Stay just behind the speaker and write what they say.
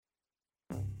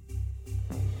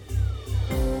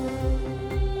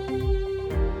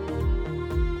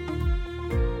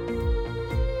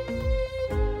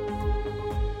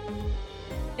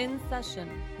In Session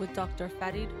with Dr.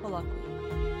 Farid Holakwi.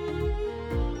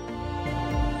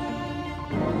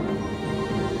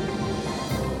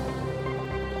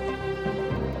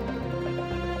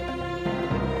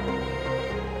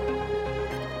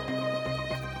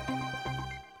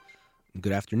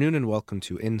 Good afternoon and welcome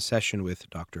to In Session with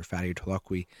Dr. Farid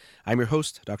Holakwi. I'm your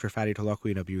host, Dr. Farid Holakwi,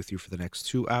 and I'll be with you for the next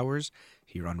 2 hours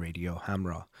here on Radio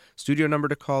Hamra. Studio number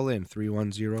to call in,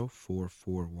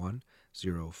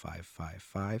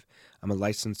 310-441-0555. I'm a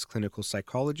licensed clinical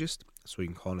psychologist, so you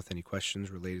can call in with any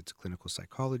questions related to clinical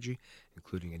psychology,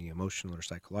 including any emotional or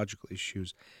psychological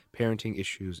issues, parenting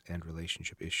issues, and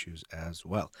relationship issues as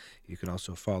well. You can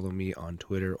also follow me on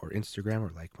Twitter or Instagram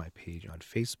or like my page on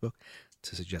Facebook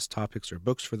to suggest topics or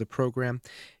books for the program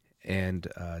and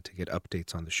to get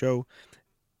updates on the show.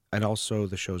 And also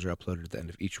the shows are uploaded at the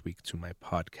end of each week to my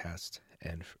podcast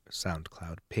and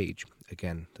SoundCloud page.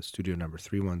 Again, the studio number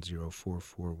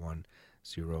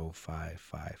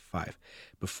 310-441-0555.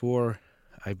 Before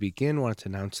I begin, I wanted to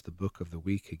announce the book of the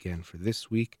week again for this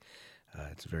week.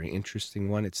 It's a very interesting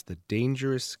one. It's The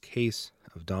Dangerous Case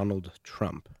of Donald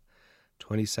Trump.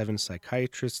 27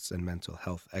 psychiatrists and mental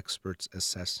health experts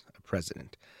assess a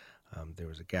president. There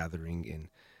was a gathering in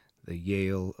the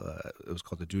Yale, it was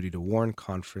called the Duty to Warn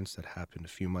conference that happened a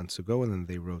few months ago, and then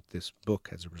they wrote this book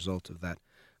as a result of that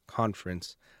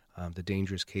conference, The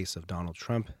Dangerous Case of Donald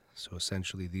Trump. So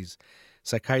essentially these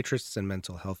psychiatrists and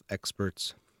mental health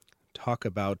experts talk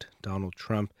about Donald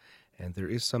Trump, and there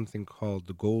is something called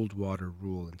the Goldwater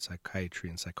Rule in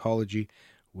psychiatry and psychology,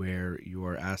 where you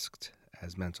are asked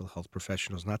as mental health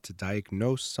professionals not to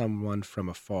diagnose someone from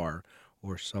afar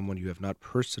or someone you have not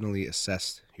personally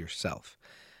assessed yourself.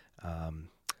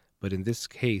 But in this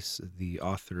case, the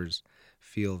authors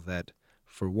feel that,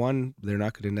 for one, they're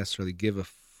not going to necessarily give a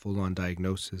full-on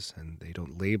diagnosis, and they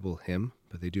don't label him,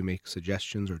 but they do make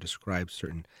suggestions or describe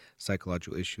certain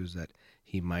psychological issues that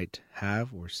he might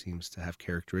have or seems to have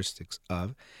characteristics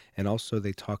of. And also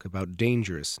they talk about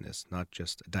dangerousness, not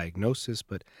just a diagnosis,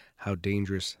 but how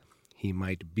dangerous he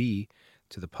might be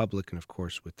to the public and, of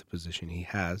course, with the position he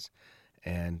has.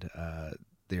 And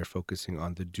they're focusing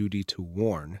on the duty to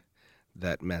warn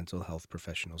that mental health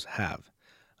professionals have,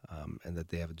 and that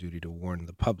they have a duty to warn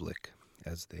the public,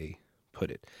 as they put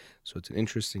it. So it's an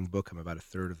interesting book. I'm about a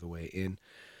third of the way in,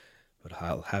 but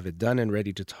I'll have it done and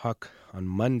ready to talk on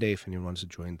Monday if anyone wants to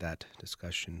join that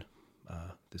discussion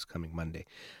this coming Monday.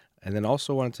 And then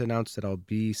also wanted to announce that I'll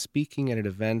be speaking at an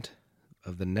event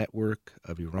of the Network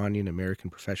of Iranian American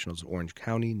Professionals of Orange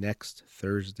County next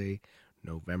Thursday,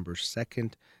 November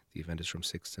 2nd. The event is from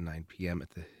 6 to 9 p.m.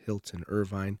 at the Hilton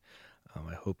Irvine.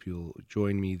 I hope you'll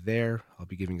join me there. I'll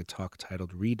be giving a talk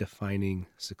titled Redefining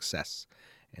Success,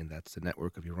 and that's the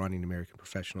Network of Iranian American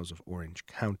Professionals of Orange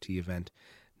County event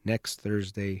next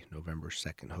Thursday, November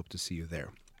 2nd. Hope to see you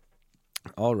there.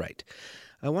 All right.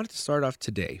 I wanted to start off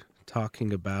today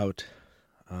talking about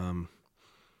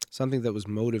something that was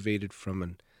motivated from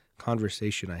a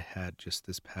conversation I had just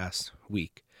this past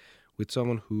week with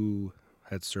someone who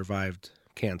had survived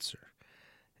cancer.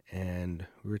 And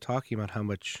we were talking about how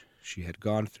much she had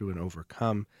gone through and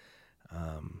overcome,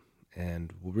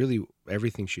 and really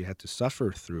everything she had to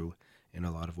suffer through in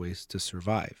a lot of ways to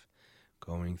survive,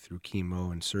 going through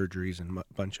chemo and surgeries and a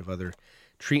bunch of other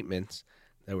treatments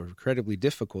that were incredibly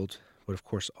difficult, but of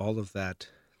course all of that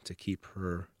to keep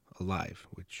her alive,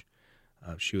 which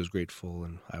she was grateful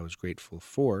and I was grateful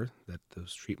for, that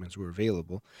those treatments were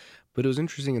available. But it was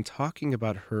interesting in talking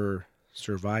about her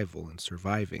survival and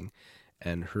surviving,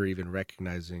 and her even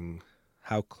recognizing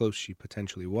how close she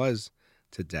potentially was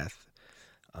to death,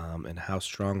 and how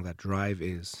strong that drive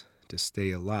is to stay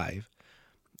alive.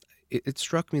 It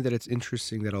struck me that it's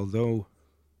interesting that although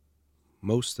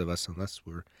most of us, unless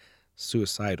we're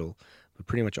suicidal, but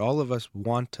pretty much all of us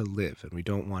want to live and we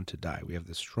don't want to die. We have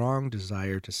this strong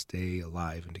desire to stay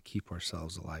alive and to keep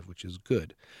ourselves alive, which is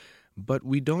good. But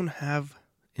we don't have,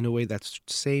 in a way, that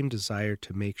same desire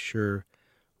to make sure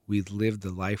we live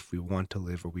the life we want to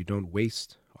live, or we don't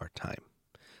waste our time.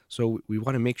 So we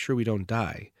want to make sure we don't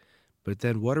die, but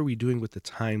then what are we doing with the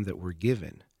time that we're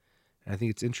given? And I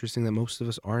think it's interesting that most of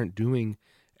us aren't doing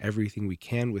everything we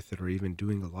can with it, or even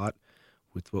doing a lot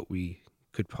with what we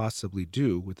could possibly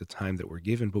do with the time that we're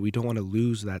given, but we don't want to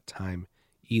lose that time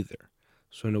either.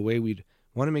 So in a way, we'd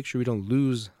want to make sure we don't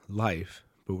lose life,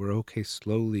 but we're okay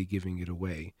slowly giving it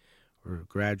away, or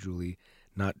gradually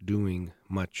not doing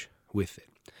much with it.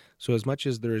 So as much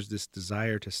as there is this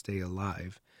desire to stay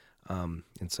alive,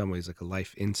 in some ways like a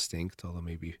life instinct, although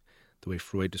maybe the way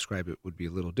Freud described it would be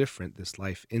a little different, this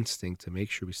life instinct to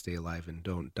make sure we stay alive and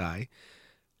don't die,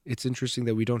 it's interesting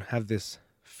that we don't have this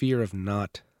fear of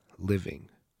not living,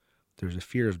 There's a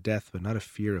fear of death, but not a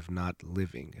fear of not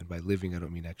living. And by living, I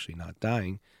don't mean actually not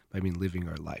dying, but I mean living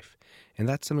our life. And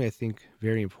that's something I think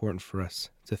very important for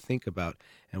us to think about,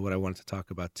 and what I wanted to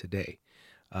talk about today.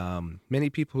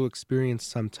 Many people who experience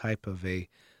some type of a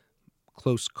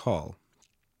close call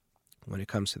when it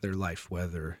comes to their life,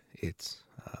 whether it's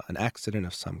an accident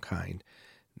of some kind,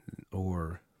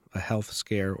 or a health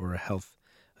scare, or a health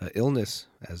illness,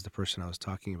 as the person I was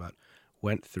talking about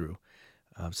went through,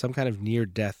 some kind of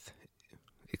near-death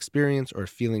experience or a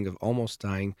feeling of almost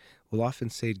dying, will often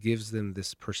say it gives them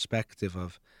this perspective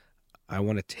of, I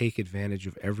want to take advantage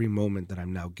of every moment that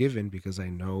I'm now given, because I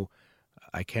know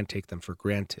I can't take them for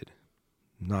granted.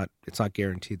 It's not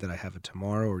guaranteed that I have a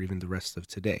tomorrow or even the rest of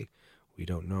today. We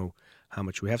don't know how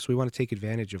much we have, so we want to take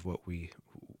advantage of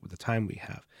the time we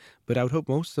have. But I would hope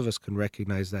most of us can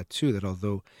recognize that too, that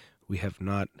although we have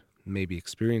not maybe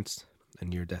experienced a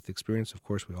near-death experience, of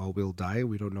course we all will die.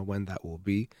 We don't know when that will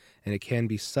be, and it can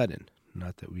be sudden.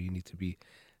 Not that we need to be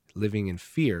living in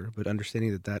fear, but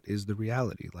understanding that that is the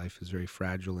reality. Life is very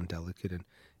fragile and delicate, and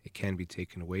it can be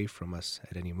taken away from us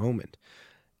at any moment.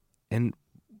 And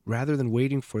rather than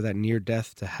waiting for that near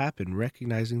death to happen,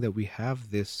 recognizing that we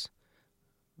have this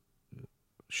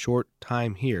short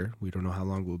time here, we don't know how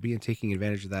long it will be, and taking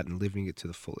advantage of that and living it to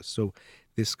the fullest. So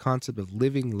this concept of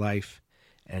living life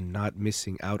and not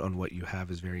missing out on what you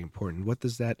have is very important. What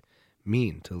does that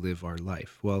mean, to live our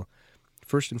life? Well,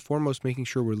 first and foremost, making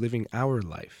sure we're living our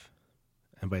life.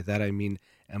 And by that I mean,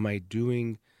 am I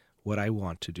doing what I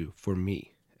want to do for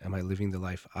me? Am I living the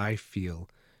life I feel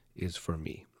is for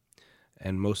me?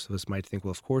 And most of us might think,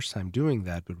 well, of course I'm doing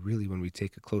that. But really, when we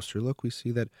take a closer look, we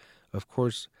see that, of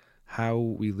course, how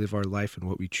we live our life and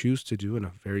what we choose to do,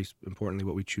 and very importantly,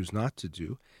 what we choose not to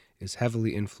do, is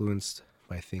heavily influenced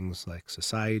by things like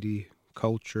society,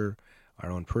 culture, our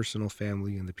own personal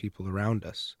family, and the people around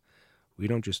us. We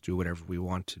don't just do whatever we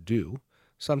want to do.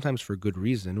 Sometimes for good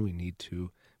reason, we need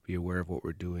to be aware of what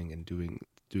we're doing and doing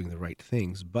the right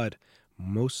things. But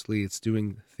mostly it's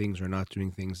doing things or not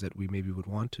doing things that we maybe would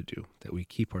want to do, that we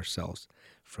keep ourselves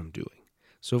from doing.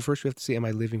 So first we have to say, am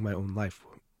I living my own life?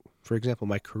 For example,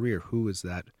 my career, who is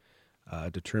that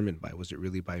determined by? Was it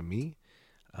really by me?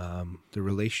 The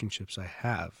relationships I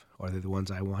have, are they the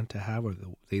ones I want to have? Are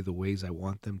they the ways I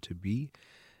want them to be?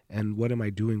 And what am I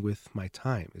doing with my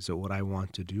time? Is it what I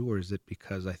want to do, or is it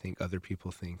because I think other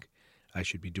people think I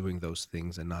should be doing those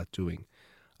things and not doing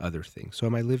other things? So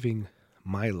am I living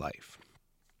my life?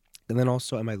 And then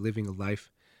also, am I living a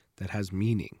life that has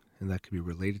meaning? And that could be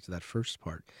related to that first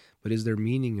part. But is there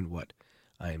meaning in what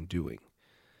I am doing?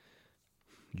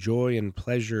 Joy and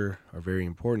pleasure are very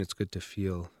important. It's good to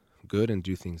feel good and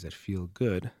do things that feel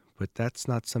good, but that's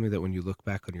not something that when you look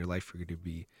back on your life, you're going to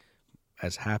be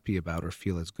as happy about or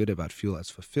feel as good about, feel as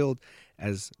fulfilled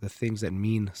as the things that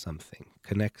mean something,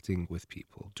 connecting with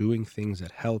people, doing things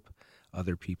that help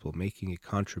other people, making a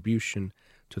contribution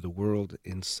to the world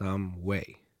in some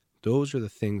way. Those are the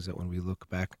things that when we look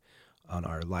back on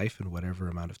our life and whatever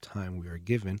amount of time we are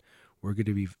given, we're going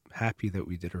to be happy that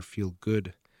we did or feel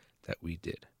good that we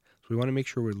did. So we want to make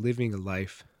sure we're living a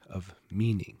life of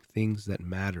meaning, things that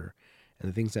matter. And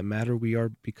the things that matter, we are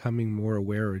becoming more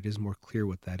aware, or it is more clear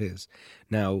what that is.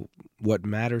 Now, what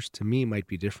matters to me might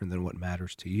be different than what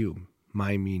matters to you.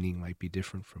 My meaning might be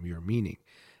different from your meaning.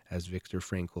 As Viktor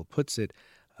Frankl puts it,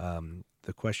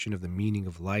 the question of the meaning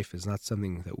of life is not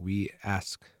something that we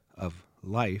ask of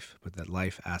life, but that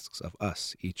life asks of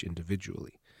us, each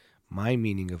individually. My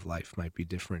meaning of life might be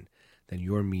different than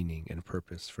your meaning and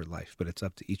purpose for life, but it's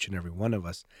up to each and every one of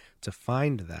us to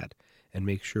find that and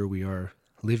make sure we are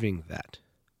living that.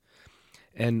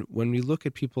 And when we look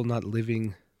at people not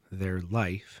living their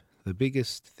life, the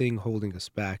biggest thing holding us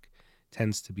back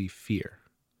tends to be fear.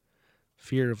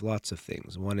 Fear of lots of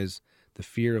things. One is the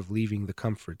fear of leaving the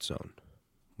comfort zone.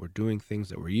 We're doing things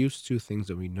that we're used to, things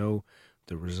that we know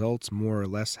the results more or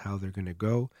less how they're going to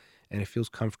go, and it feels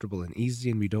comfortable and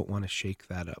easy, and we don't want to shake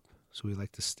that up. So we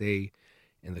like to stay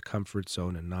in the comfort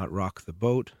zone and not rock the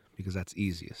boat because that's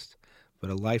easiest.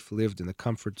 But a life lived in the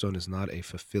comfort zone is not a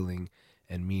fulfilling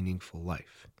and meaningful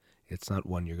life. It's not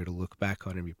one you're going to look back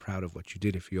on and be proud of what you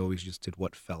did if you always just did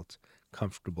what felt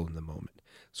comfortable in the moment.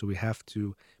 So we have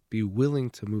to be willing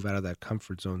to move out of that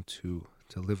comfort zone to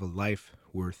live a life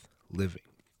worth living.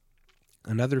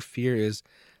 Another fear is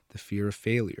the fear of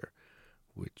failure,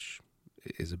 which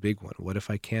is a big one. What if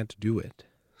I can't do it?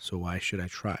 So why should I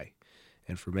try?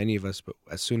 And for many of us, but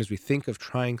as soon as we think of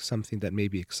trying something that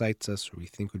maybe excites us or we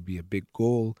think would be a big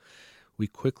goal, we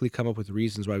quickly come up with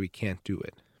reasons why we can't do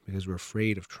it, because we're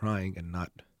afraid of trying and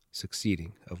not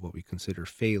succeeding, of what we consider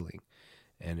failing.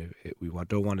 And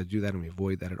don't want to do that, and we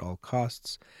avoid that at all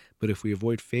costs. But if we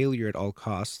avoid failure at all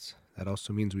costs, that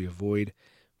also means we avoid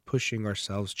pushing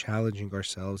ourselves, challenging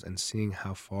ourselves, and seeing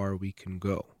how far we can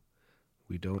go.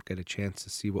 We don't get a chance to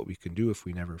see what we can do if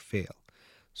we never fail.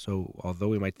 So although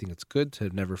we might think it's good to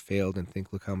have never failed and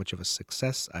think, look how much of a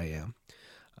success I am,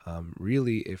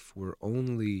 really, if we're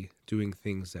only doing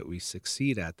things that we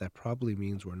succeed at, that probably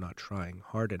means we're not trying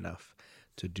hard enough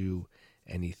to do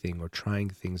anything, or trying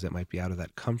things that might be out of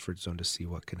that comfort zone to see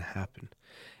what can happen.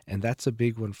 And that's a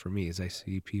big one for me, as I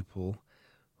see people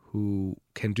who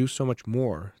can do so much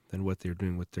more than what they're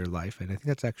doing with their life. And I think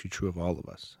that's actually true of all of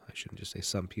us. I shouldn't just say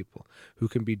some people who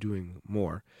can be doing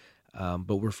more,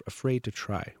 but we're afraid to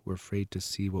try. We're afraid to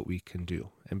see what we can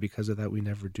do. And because of that, we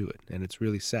never do it. And it's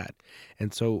really sad.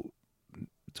 And so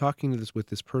talking to with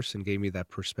this person gave me that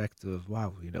perspective of,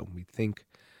 wow, we think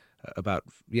about,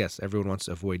 yes, everyone wants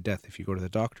to avoid death. If you go to the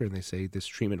doctor and they say this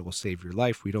treatment will save your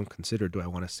life, we don't consider, do I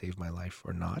want to save my life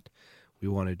or not? We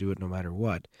want to do it no matter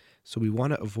what. So we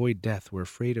want to avoid death. We're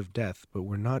afraid of death, but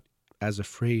we're not as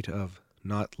afraid of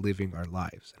not living our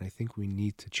lives. And I think we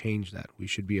need to change that. We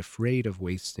should be afraid of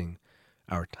wasting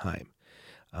our time.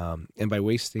 And by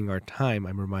wasting our time,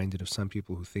 I'm reminded of some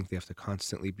people who think they have to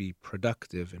constantly be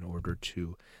productive in order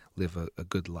to live a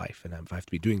good life. And if I have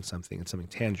to be doing something, and something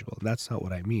tangible. And that's not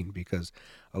what I mean, because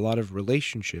a lot of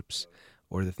relationships,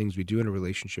 or the things we do in a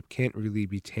relationship, can't really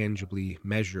be tangibly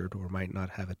measured, or might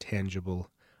not have a tangible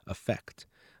effect.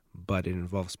 But it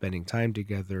involves spending time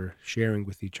together, sharing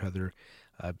with each other,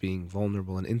 being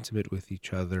vulnerable and intimate with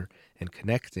each other, and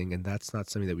connecting. And that's not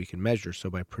something that we can measure. So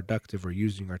by productive, or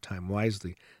using our time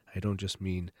wisely, I don't just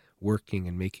mean working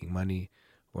and making money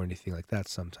or anything like that.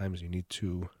 Sometimes you need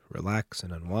to relax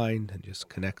and unwind and just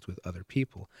connect with other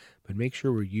people. But make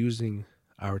sure we're using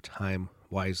our time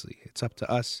wisely. It's up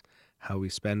to us how we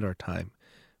spend our time.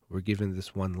 We're given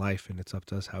this one life, and it's up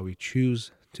to us how we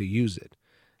choose to use it,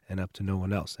 and up to no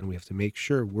one else. And we have to make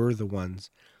sure we're the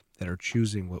ones that are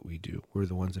choosing what we do. We're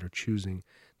the ones that are choosing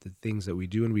the things that we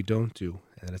do and we don't do,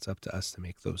 and it's up to us to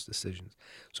make those decisions.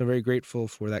 So I'm very grateful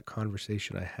for that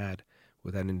conversation I had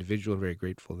with that individual. I'm very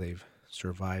grateful they've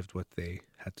survived what they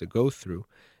had to go through,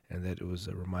 and that it was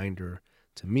a reminder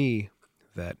to me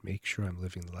that make sure I'm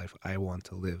living the life I want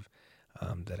to live,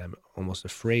 that I'm almost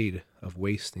afraid of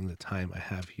wasting the time I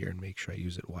have here, and make sure I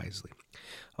use it wisely.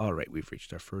 All right, we've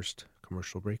reached our first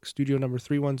commercial break. Studio number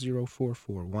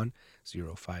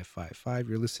 310-441-0555.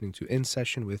 You're listening to In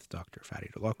Session with Dr.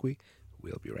 Farid Holakwi.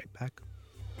 We'll be right back.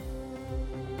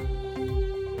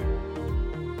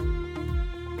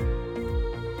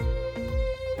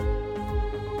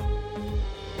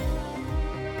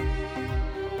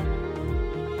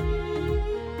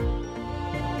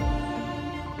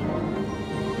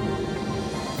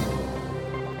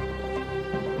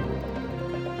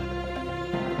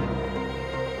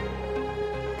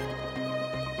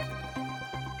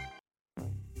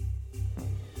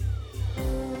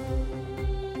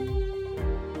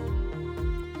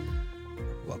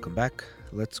 Welcome back.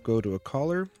 Let's go to a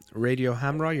caller. Radio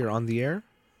Hamra, you're on the air.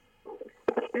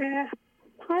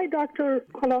 Hi, Dr.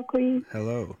 Holakwi.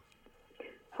 Hello.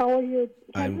 How are you?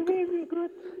 Can you hear me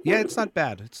good? Yeah, it's not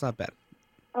bad. It's not bad.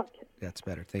 Okay. That's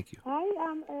better. Thank you. I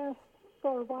am a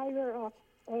survivor of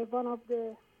one of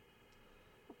the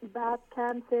bad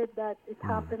cancer that it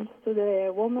happens to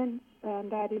the woman,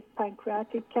 and that is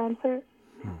pancreatic cancer,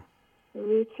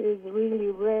 which is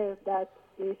really rare. That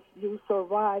if you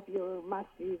survive, you must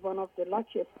be one of the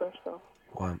luckiest person.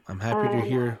 Well, I'm happy to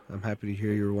hear. I'm happy to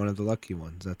hear you're one of the lucky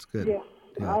ones. That's good. Yes,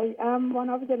 yeah. I am one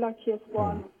of the luckiest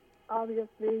ones.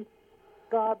 Obviously,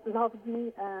 God loves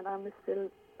me, and I'm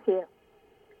still here.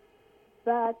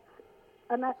 But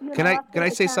can I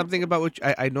say something about what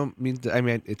I don't mean to, I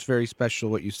mean, it's very special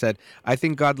what you said. I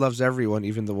think God loves everyone,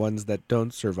 even the ones that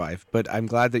don't survive. But I'm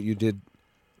glad that you did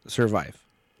survive.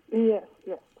 Yes,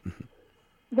 yes.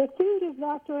 The thing is,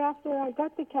 Doctor, after I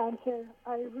got the cancer,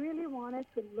 I really wanted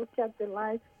to look at the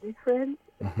life different.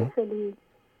 Especially,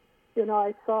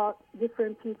 I saw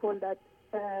different people that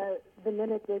the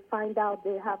minute they find out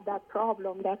they have that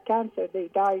problem, that cancer, they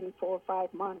die in 4 or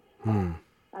 5 months. And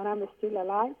I'm still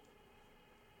alive.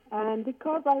 And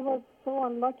because I was so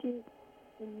unlucky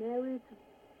in marriage,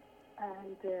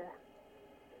 and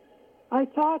I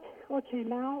thought, okay,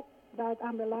 now that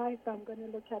I'm alive, I'm going to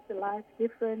look at the life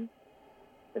different.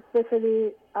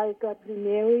 Especially, I got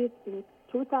remarried in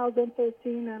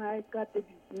 2013, and I got the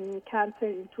cancer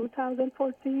in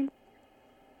 2014.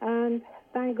 And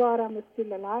thank God I'm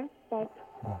still alive. But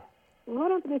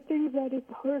one of the things that it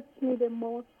hurts me the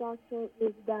most, Doctor,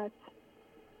 is that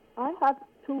I have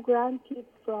 2 grandkids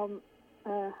from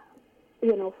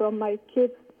from my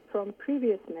kids from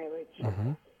previous marriage.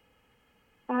 Mm-hmm.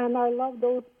 And I love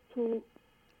those two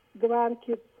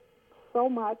grandkids so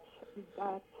much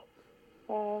that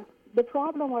the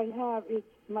problem I have is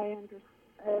my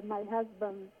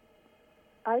husband.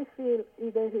 I feel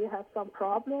either he has some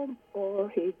problem or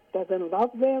he doesn't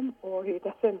love them or he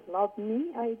doesn't love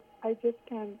me. I just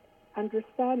can't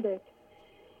understand it.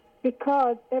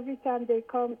 Because every time they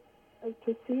come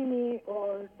to see me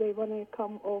or they want to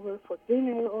come over for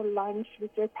dinner or lunch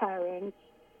with their parents,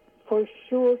 for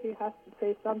sure he has to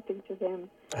say something to them.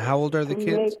 How old are the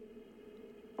kids?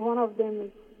 One of them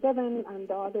is 7 and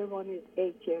the other one is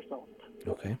 8 years old.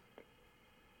 Okay.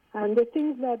 And the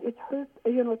things that it hurts,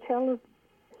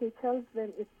 he tells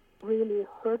them it's really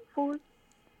hurtful.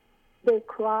 They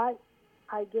cry.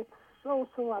 I get so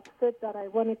upset that I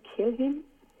want to kill him.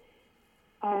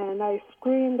 And I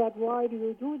scream that, why do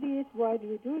you do this? Why do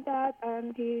you do that?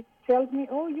 And he tells me,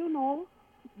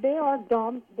 they are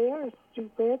dumb, they are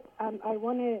stupid, and I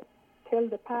want to tell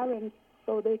the parents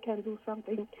so they can do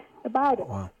something about it.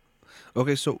 Wow.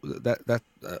 Okay, so that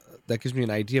gives me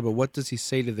an idea, but what does he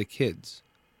say to the kids?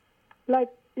 Like,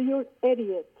 you're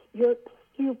idiot, you're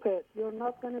stupid, you're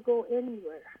not going to go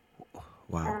anywhere.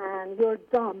 Wow. And you're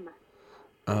dumb.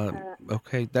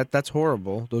 Okay, that's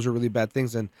horrible. Those are really bad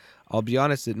things, and I'll be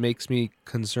honest, it makes me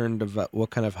concerned about what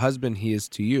kind of husband he is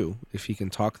to you. If he can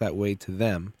talk that way to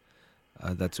them,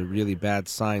 that's a really bad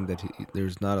sign that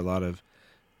there's not a lot of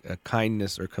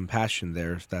kindness or compassion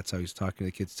there. If that's how he's talking to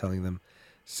the kids, telling them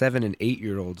 7 and 8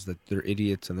 year olds that they're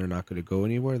idiots and they're not going to go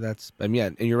anywhere.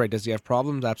 And you're right. Does he have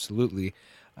problems? Absolutely.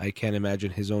 I can't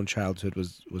imagine his own childhood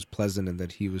was pleasant and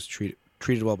that he was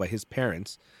treated well by his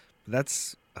parents.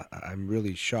 But I'm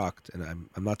really shocked, and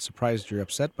I'm not surprised you're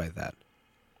upset by that.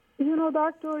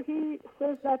 Doctor, he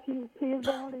says that he is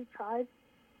the only child,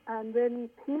 and when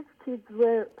his kids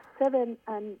were 7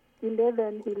 and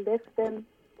 11, he left them.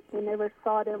 He never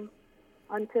saw them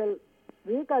until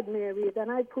we got married, and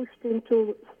I pushed him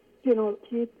to,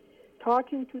 keep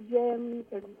talking to them,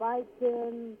 invite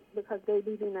them, because they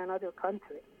live in another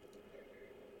country.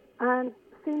 And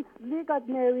since we got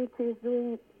married, he's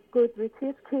doing good with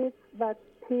his kids, but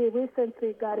he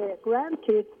recently got a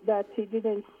grandkid that he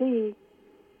didn't see.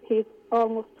 He's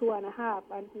almost 2.5,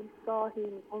 and he saw him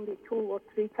only 2 or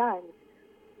 3 times.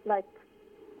 Like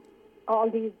all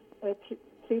these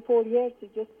 3-4 years, he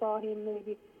just saw him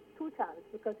maybe 2 times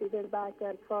because he went back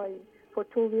and saw him for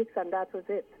 2 weeks, and that was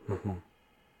it. Mm-hmm.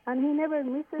 And he never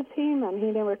misses him, and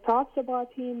he never talks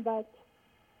about him. But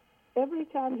every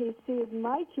time he sees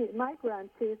my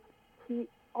grandkids, he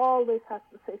always has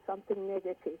to say something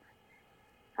negative.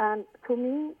 And to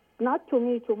me, not to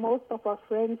me, to most of our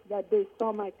friends that they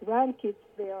saw my grandkids,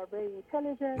 they are very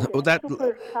intelligent,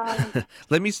 super kind.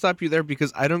 Let me stop you there,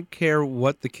 because I don't care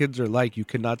what the kids are like. You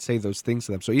cannot say those things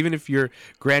to them. So even if your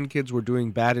grandkids were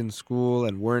doing bad in school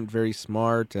and weren't very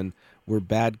smart and were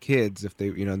bad kids, if they,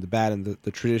 in the bad in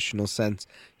the traditional sense,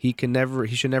 he should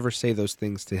never say those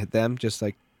things to them, just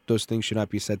like those things should not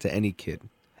be said to any kid.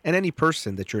 And any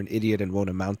person that you're an idiot and won't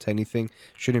amount to anything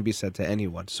shouldn't be said to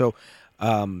anyone. So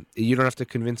you don't have to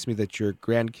convince me that your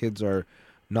grandkids are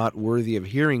not worthy of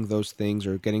hearing those things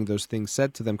or getting those things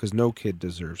said to them, because no kid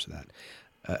deserves that.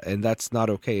 And that's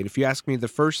not okay. And if you ask me, the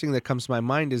first thing that comes to my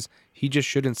mind is he just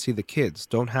shouldn't see the kids.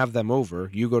 Don't have them over.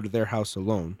 You go to their house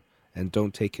alone and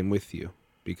don't take him with you,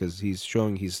 because he's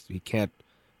showing he can't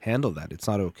handle that. It's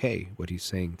not okay what he's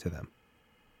saying to them.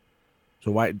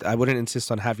 So I wouldn't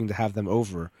insist on having to have them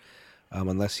over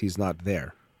unless he's not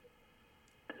there.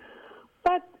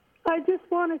 But I just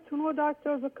wanted to know,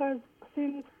 doctor, because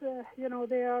since,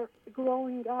 they are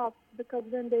growing up, because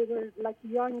when they were like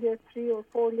younger, 3 or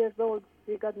 4 years old,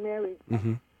 they got married.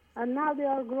 Mm-hmm. And now they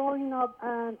are growing up,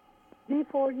 and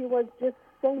before he was just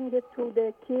saying it to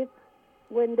the kids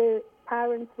when the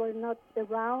parents were not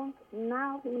around.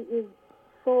 Now he is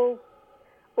so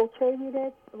okay with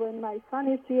it. When my son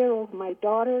is here or my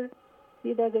daughter,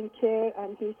 he doesn't care,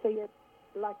 and he say it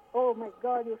like, oh my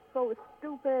God, you're so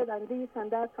stupid, and this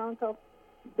and that in front of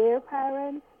their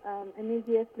parents, and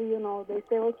immediately, they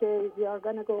say, okay, we are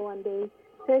going to go, and they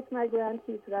take my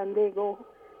grandkids and they go.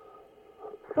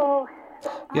 So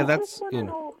yeah, I just want to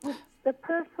know, with a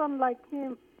person like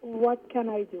him, what can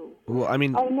I do? Well, I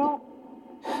know.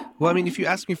 Well, if you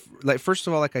ask me, first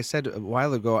of all, like I said a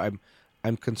while ago,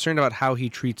 I'm concerned about how he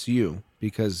treats you,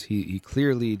 because he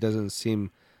clearly doesn't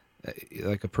seem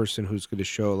like a person who's going to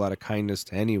show a lot of kindness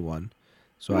to anyone.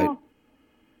 So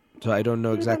I don't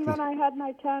know exactly. Even when I had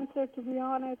my cancer, to be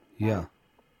honest, yeah,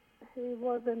 he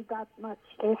wasn't that much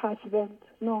a husband.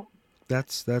 No.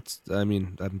 That's. I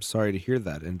mean, I'm sorry to hear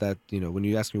that. And that, when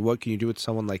you ask me what can you do with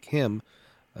someone like him,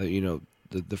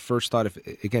 the first thought, if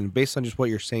again, based on just what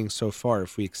you're saying so far,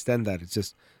 if we extend that, it's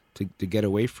just to get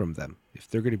away from them. If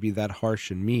they're going to be that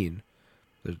harsh and mean,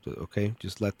 okay,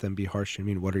 just let them be harsh and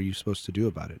mean. What are you supposed to do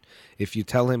about it? If you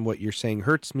tell him what you're saying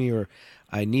hurts me, or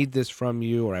I need this from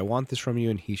you, or I want this from you,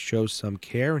 and he shows some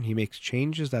care and he makes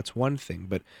changes, that's one thing.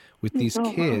 But with these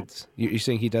kids, you're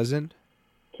saying he doesn't?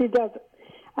 He doesn't.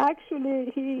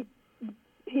 Actually,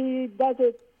 he does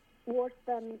it worse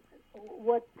than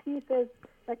what he says.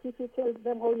 Like if he tells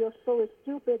them, "Oh, you're so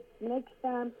stupid," next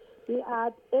time he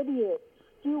adds idiot,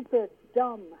 stupid,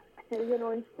 dumb.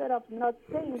 Instead of not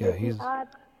saying it, he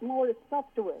adds more stuff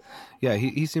to it. Yeah,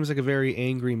 he seems like a very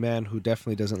angry man who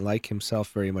definitely doesn't like himself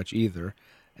very much either.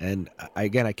 And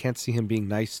again, I can't see him being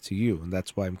nice to you, and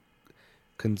that's why I'm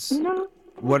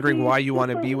wondering why you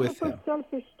want to be with him.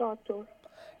 Selfish, doctor.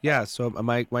 Yeah, so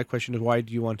my question is, why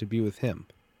do you want to be with him?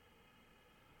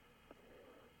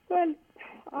 Well,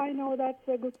 I know that's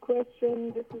a good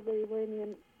question. This is the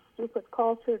Iranian stupid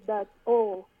culture that,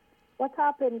 what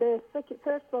happened? The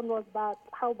first one was bad.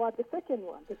 How about the second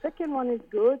one? The second one is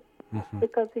good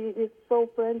because he is so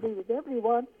friendly with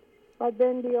everyone. But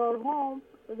then they are home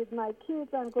with my kids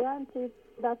and grandkids.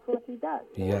 That's what he does.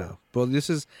 Yeah. Well, this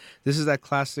is that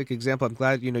classic example. I'm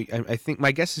glad, I think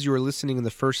my guess is you were listening in the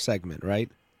first segment, right?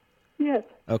 Yes.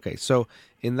 Okay. So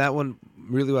in that one,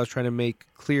 really what I was trying to make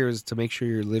clear is to make sure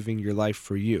you're living your life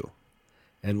for you.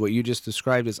 And what you just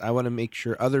described is I want to make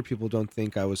sure other people don't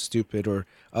think I was stupid or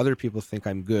other people think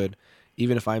I'm good,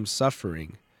 even if I'm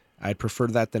suffering. I'd prefer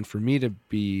that than for me to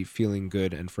be feeling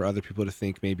good and for other people to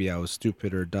think maybe I was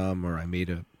stupid or dumb or I made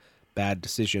a bad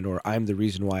decision or I'm the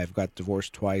reason why I've got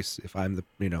divorced twice if I'm the,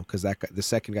 because that guy, the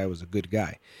second guy was a good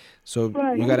guy. So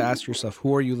you got to ask yourself,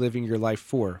 who are you living your life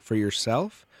for? For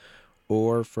yourself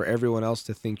or for everyone else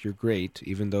to think you're great,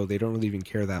 even though they don't really even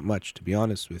care that much, to be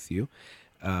honest with you.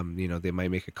 They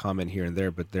might make a comment here and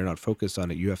there, but they're not focused on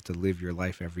it. You have to live your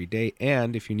life every day.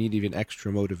 And if you need even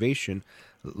extra motivation,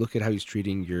 look at how he's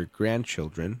treating your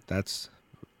grandchildren. That's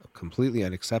completely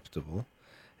unacceptable.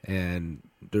 And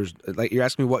there's, like, you're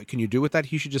asking me what can you do with that?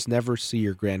 He should just never see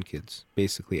your grandkids,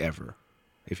 basically ever,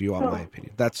 if you want my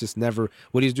opinion. That's just never,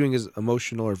 what he's doing is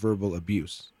emotional or verbal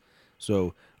abuse.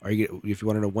 So if you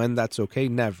want to know when that's okay,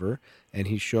 never. And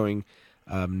he's showing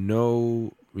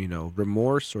no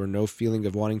remorse or no feeling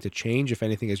of wanting to change. If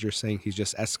anything, as you're saying, he's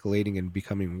just escalating and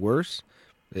becoming worse.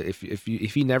 If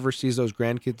he never sees those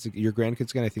grandkids, your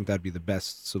grandkids again, I think that'd be the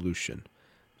best solution.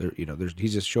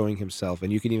 He's just showing himself,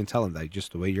 and you can even tell him that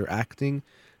just the way you're acting,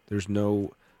 there's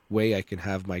no way I can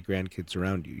have my grandkids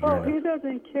around you. He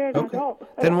doesn't care at all.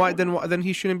 Then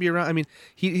he shouldn't be around. I mean,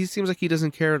 he seems like he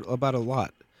doesn't care about a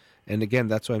lot. And again,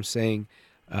 that's why I'm saying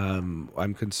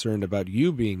I'm concerned about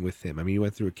you being with him. I mean, you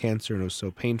went through a cancer and it was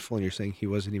so painful, and you're saying he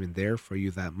wasn't even there for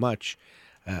you that much.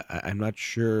 I'm not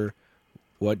sure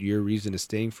what your reason is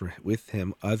staying with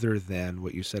him other than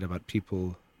what you said about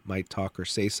people might talk or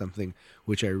say something,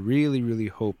 which I really, really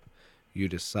hope you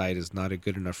decide is not a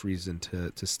good enough reason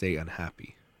to stay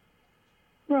unhappy.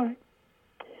 Right.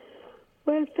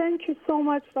 Well, thank you so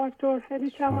much, Doctor.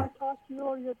 Anytime I talk to you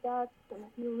or your dad,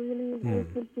 you really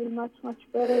make me feel much, much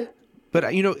better. But,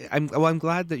 I'm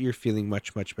glad that you're feeling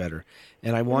much, much better.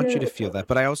 And I want you to feel that.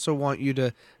 But I also want you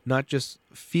to not just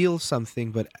feel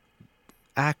something, but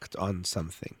act on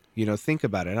something. Think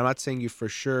about it. And I'm not saying you for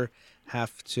sure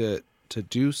have to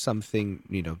do something,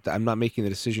 I'm not making the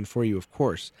decision for you, of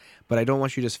course. But I don't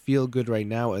want you to just feel good right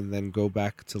now and then go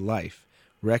back to life.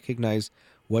 Recognize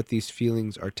what these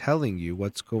feelings are telling you,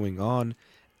 what's going on,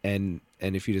 and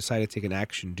if you decide to take an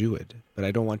action, do it. But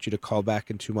I don't want you to call back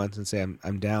in 2 months and say,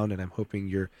 I'm down and I'm hoping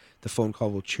the phone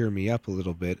call will cheer me up a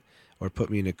little bit or put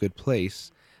me in a good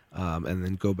place, and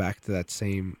then go back to that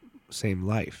same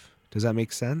life. Does that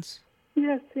make sense?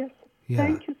 Yes. Yeah.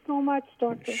 Thank you so much,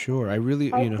 Doctor. Sure. I really,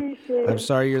 appreciate I'm it.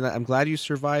 sorry you're not, I'm glad you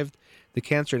survived the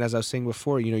cancer. And as I was saying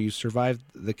before, you survived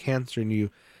the cancer and you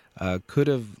could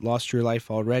have lost your life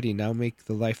already. Now make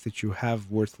the life that you have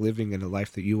worth living and a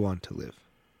life that you want to live.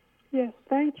 Yes,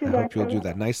 thank you, I Doctor. hope you'll do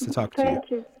that. Nice to talk to you.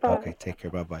 Thank you. Bye. Okay, take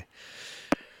care. Bye-bye.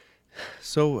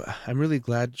 So I'm really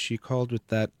glad she called with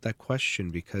that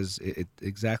question because it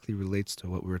exactly relates to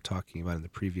what we were talking about in the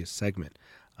previous segment.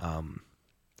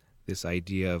 This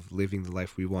idea of living the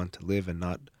life we want to live and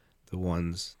not the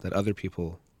ones that other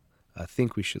people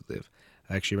think we should live.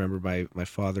 I actually remember my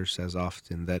father says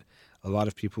often that a lot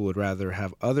of people would rather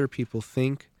have other people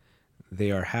think they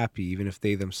are happy, even if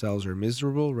they themselves are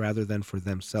miserable, rather than for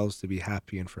themselves to be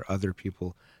happy and for other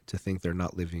people to think they're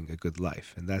not living a good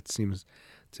life. And that seems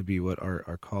to be what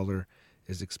our caller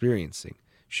is experiencing.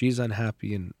 She's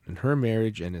unhappy in her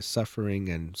marriage and is suffering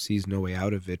and sees no way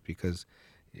out of it because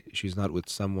she's not with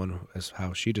someone, as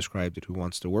how she described it, who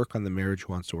wants to work on the marriage,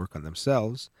 who wants to work on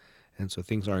themselves. And so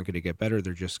things aren't going to get better,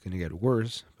 they're just going to get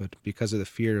worse. But because of the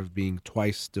fear of being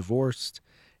twice divorced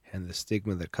and the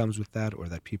stigma that comes with that, or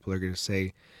that people are going to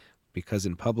say, because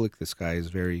in public this guy is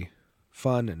very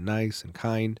fun and nice and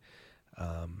kind,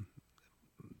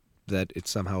 that it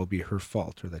somehow will be her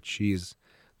fault, or that she's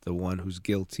the one who's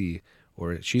guilty,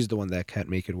 or she's the one that can't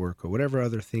make it work, or whatever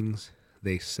other things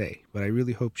they say. But I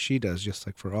really hope she does, just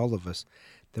like for all of us,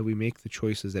 that we make the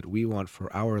choices that we want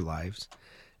for our lives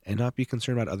and not be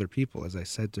concerned about other people. As I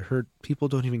said to her, people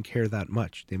don't even care that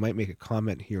much. They might make a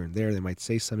comment here and there, they might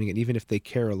say something, and even if they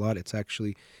care a lot, it's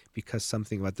actually because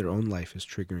something about their own life is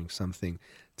triggering something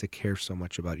to care so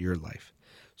much about your life.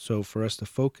 So for us to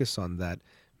focus on that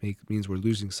means we're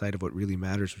losing sight of what really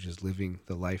matters, which is living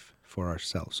the life for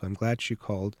ourselves. So I'm glad she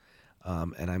called,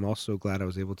 and I'm also glad I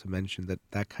was able to mention that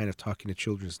that kind of talking to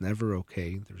children is never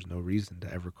okay. There's no reason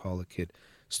to ever call a kid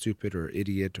stupid or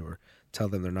idiot or tell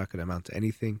them they're not going to amount to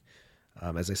anything.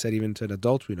 As I said, even to an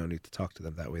adult, we don't need to talk to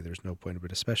them that way. There's no point,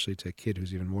 but especially to a kid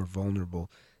who's even more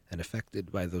vulnerable and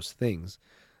affected by those things.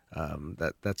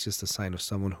 That's just a sign of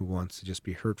someone who wants to just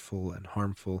be hurtful and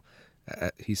harmful.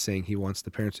 He's saying he wants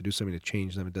the parents to do something to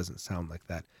change them. It doesn't sound like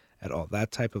that at all.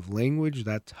 That type of language,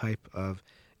 that type of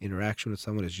interaction with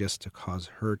someone is just to cause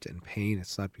hurt and pain.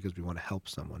 It's not because we want to help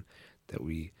someone that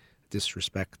we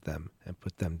disrespect them and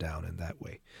put them down in that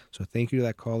way. So thank you to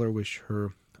that caller. Wish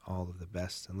her all of the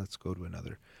best. And let's go to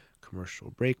another commercial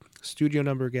break. Studio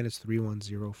number again is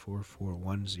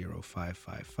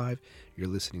 310-441-0555. You're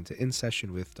listening to In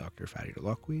Session with Dr. Farid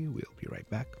Holakwi. We'll be right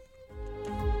back.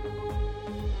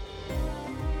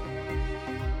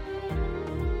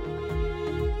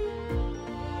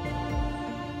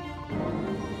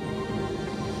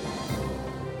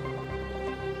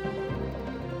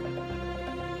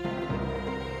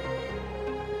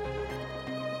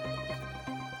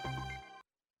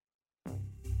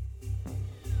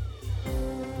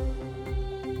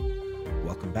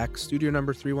 Back. Studio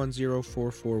number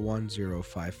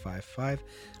 310-441-0555.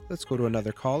 Let's go to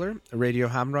another caller. Radio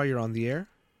Hamra, you're on the air.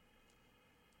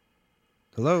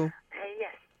 Hello.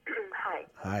 Yes. Hi.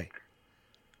 Hi.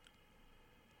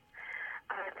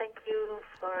 Thank you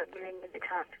for giving me the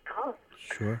chance to call.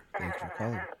 Sure. Thanks for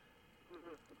calling.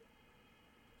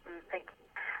 Thank you.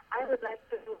 I would like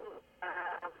to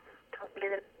talk a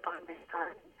little about my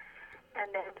son, and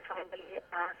then finally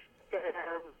ask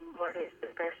what is the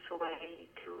best way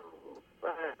to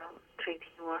treat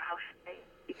him, or how should I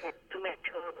to make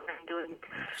sure I'm doing it.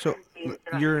 So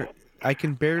I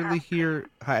can barely hear.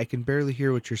 Hi, I can barely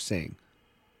hear what you're saying.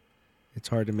 It's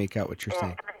hard to make out what you're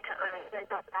saying. Can I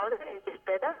talk louder? Is this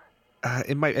better?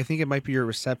 It might. I think it might be your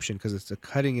reception because it's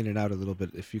cutting in and out a little bit.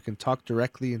 If you can talk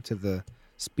directly into the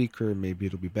speaker, maybe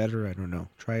it'll be better. I don't know.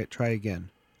 Try it. Try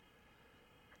again.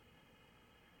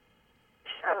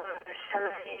 Shall I?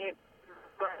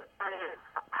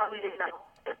 How is it now?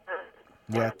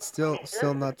 Yeah, it's still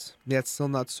not. Yeah, it's still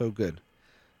not so good,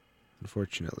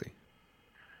 unfortunately.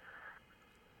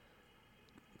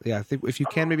 Yeah, I think if you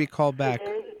can maybe call back.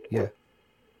 Yeah.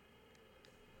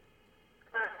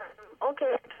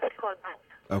 Okay, let's call back.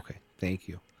 Okay, thank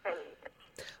you.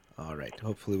 All right,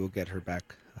 hopefully we'll get her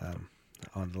back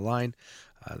on the line.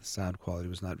 The sound quality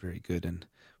was not very good, and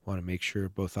want to make sure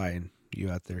both I and you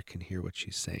out there can hear what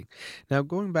she's saying. Now,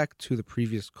 going back to the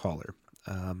previous caller,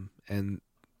 and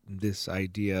this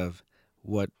idea of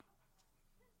what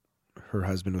her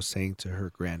husband was saying to her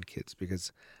grandkids,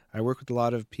 because I work with a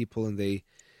lot of people, and they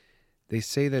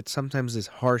say that sometimes this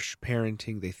harsh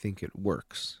parenting, they think it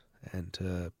works, and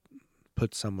to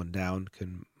put someone down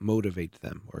can motivate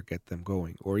them or get them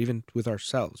going. Or even with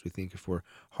ourselves, we think if we're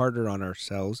harder on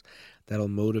ourselves, that'll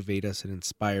motivate us and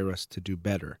inspire us to do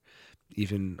better.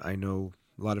 Even I know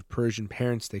a lot of Persian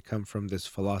parents, they come from this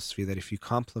philosophy that if you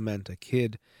compliment a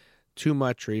kid too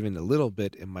much or even a little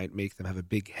bit, it might make them have a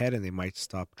big head and they might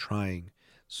stop trying.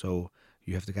 So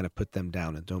you have to kind of put them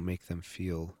down and don't make them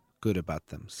feel good about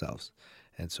themselves.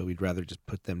 And so we'd rather just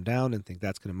put them down and think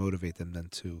that's going to motivate them than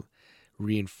to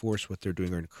reinforce what they're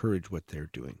doing or encourage what they're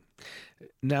doing.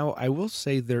 Now, I will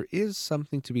say there is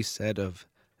something to be said of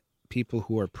people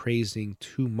who are praising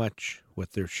too much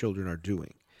what their children are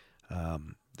doing.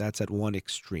 That's at one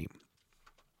extreme.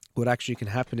 What actually can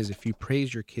happen is if you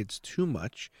praise your kids too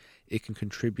much, it can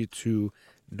contribute to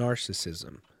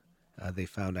narcissism. They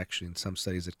found actually in some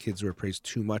studies that kids who were praised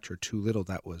too much or too little,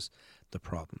 that was the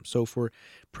problem. So if we're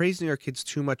praising our kids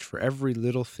too much for every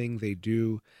little thing they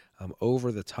do,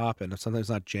 over the top, and sometimes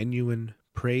not genuine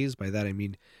praise, by that I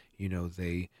mean,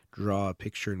 they draw a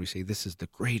picture and we say, this is the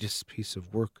greatest piece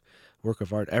of work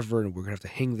of art ever, and we're going to have to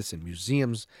hang this in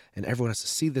museums, and everyone has to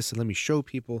see this, and let me show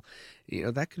people.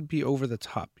 That could be over the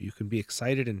top. You can be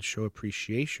excited and show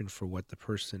appreciation for what the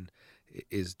person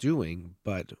is doing,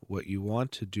 but what you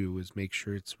want to do is make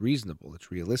sure it's reasonable,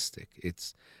 it's realistic,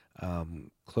 it's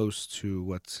close to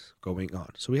what's going on.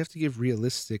 So we have to give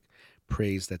realistic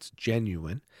praise that's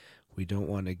genuine. We don't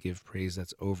want to give praise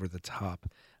that's over the top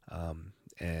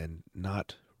and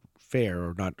not fair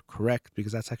or not correct,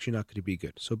 because that's actually not going to be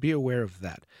good. So be aware of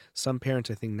that. Some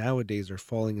parents, I think, nowadays are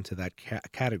falling into that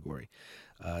category,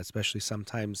 especially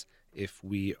sometimes if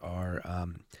we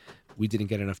didn't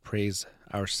get enough praise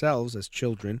ourselves as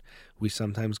children, we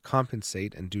sometimes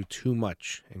compensate and do too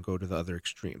much and go to the other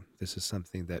extreme. This is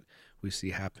something that we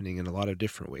see happening in a lot of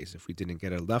different ways. If we didn't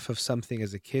get enough of something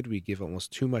as a kid, we give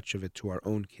almost too much of it to our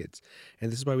own kids.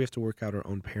 And this is why we have to work out our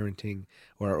own parenting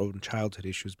or our own childhood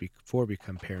issues before we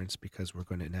become parents, because we're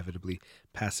going to inevitably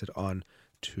pass it on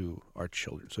to our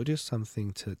children. So just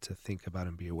something to think about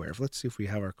and be aware of. Let's see if we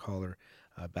have our caller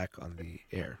back on the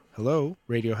air. Hello,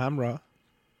 Radio Hamra.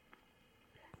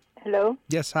 Hello?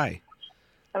 Yes, hi.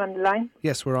 I'm on the line?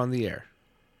 Yes, we're on the air.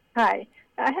 Hi.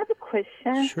 I have a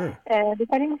question. Sure.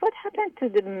 Regarding what happened to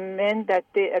the men that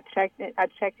they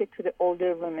attracted to the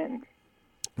older women?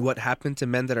 What happened to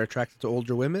men that are attracted to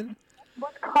older women?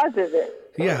 What causes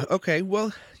it? Yeah, okay.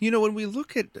 Well, when we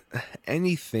look at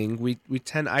anything,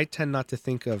 I tend not to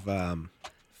think of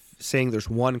saying there's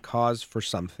one cause for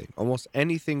something. Almost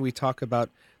anything we talk about,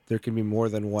 there can be more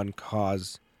than one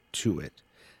cause to it.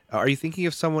 Are you thinking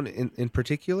of someone in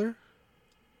particular?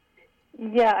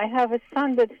 Yeah, I have a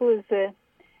son that who's,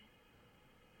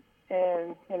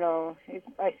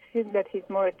 I feel that he's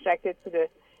more attracted to the,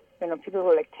 people who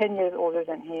are like 10 years older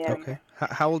than he is. Okay.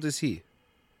 How old is he?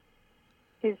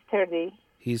 He's 30.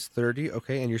 He's 30,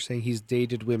 okay. And you're saying he's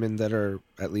dated women that are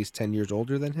at least 10 years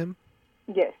older than him?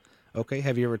 Yes. Okay.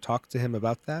 Have you ever talked to him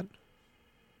about that?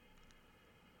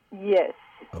 Yes.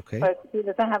 Okay. But he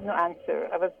doesn't have no answer.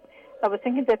 I was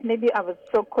thinking that maybe I was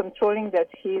so controlling that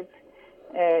he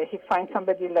finds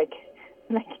somebody like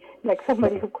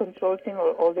somebody who controls him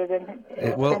or older than him.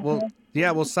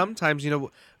 Well, sometimes,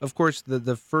 of course,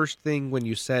 the first thing when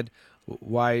you said,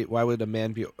 why would a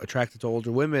man be attracted to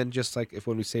older women, just like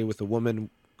when we say with a woman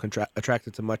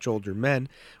attracted to much older men,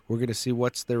 we're going to see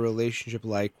what's their relationship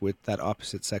like with that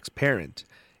opposite sex parent.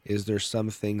 Is there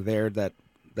something there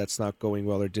that's not going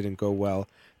well or didn't go well,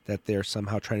 that they're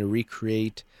somehow trying to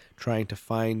recreate, trying to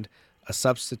find a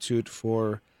substitute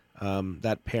for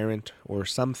that parent or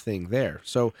something there.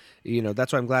 So,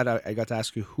 that's why I'm glad I got to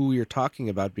ask you who you're talking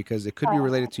about, because it could be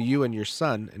related to you and your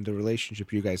son and the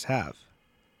relationship you guys have.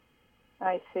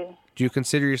 I see. Do you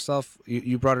consider yourself,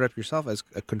 you brought it up yourself, as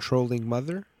a controlling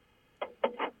mother?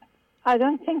 I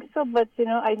don't think so, but,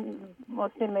 I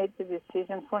mostly made the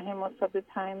decision for him most of the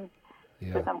time.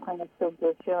 Yeah. But I'm kind of so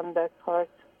guilty on that part.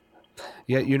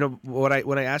 Yeah, when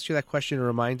I asked you that question, it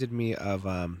reminded me of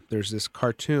there's this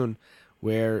cartoon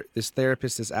where this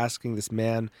therapist is asking this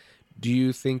man, do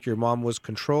you think your mom was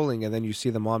controlling? And then you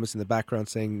see the mom is in the background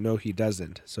saying, no, he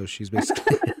doesn't. So she's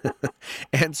basically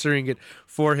answering it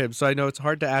for him. So I know it's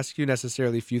hard to ask you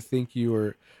necessarily if you think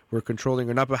you were controlling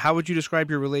or not, but how would you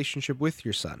describe your relationship with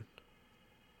your son?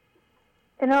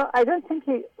 I don't think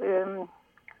he...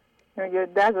 your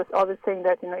dad was always saying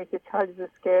that, if your child is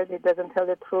scared, he doesn't tell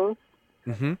the truth.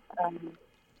 Mm-hmm.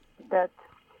 That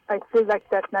I feel like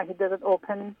that now he doesn't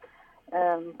open.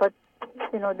 But,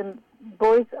 the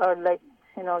boys are like,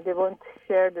 they won't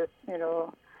share this,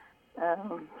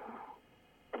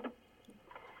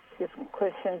 these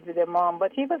questions with their mom.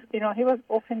 But he was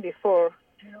open before.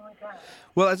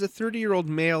 Well, as a 30-year-old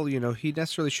male, he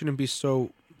necessarily shouldn't be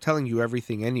so telling you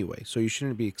everything anyway. So you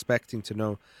shouldn't be expecting to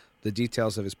know the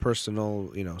details of his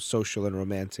personal, social and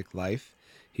romantic life.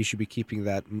 He should be keeping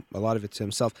a lot of it to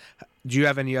himself. Do you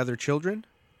have any other children?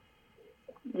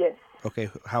 Yes. Okay.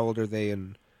 How old are they,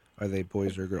 and are they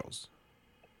boys or girls?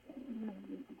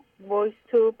 Boys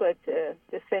too, but the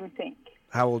same thing.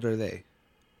 How old are they?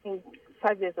 He's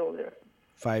 5 years older.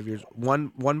 5 years. One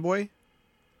boy?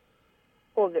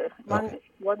 Older. Okay.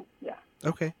 One, yeah.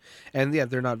 Okay. And yeah,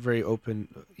 they're not very open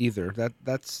either.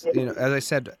 That's as I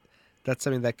said, that's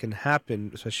something that can happen,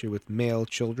 especially with male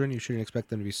children. You shouldn't expect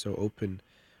them to be so open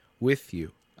with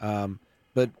you.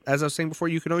 But as I was saying before,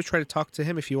 you can always try to talk to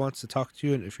him if he wants to talk to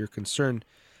you, and if you're concerned,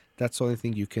 that's the only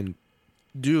thing you can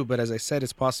do. But as I said,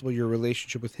 it's possible your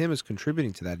relationship with him is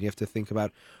contributing to that. You have to think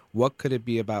about, what could it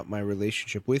be about my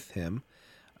relationship with him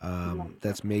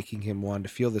that's making him want to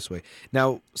feel this way.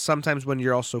 Now, sometimes when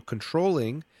you're also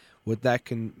controlling, what that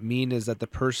can mean is that the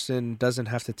person doesn't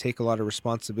have to take a lot of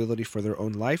responsibility for their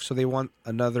own life, so they want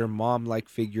another mom-like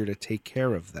figure to take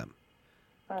care of them.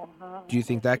 Do you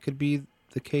think that could be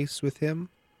the case with him?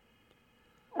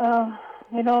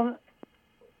 You know,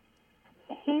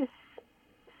 he's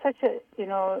such a,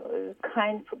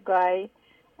 kind guy.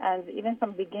 And even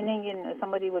from beginning,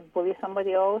 somebody would bully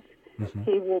somebody else,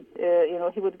 he would,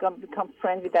 he would become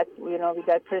friends with that, with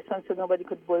that person, so nobody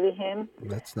could bully him.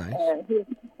 That's nice.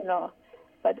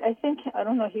 But I think, I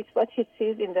don't know, what he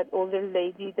sees in that older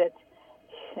lady that,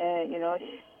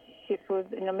 she feels,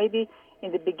 maybe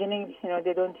in the beginning,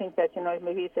 they don't think that,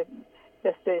 maybe it's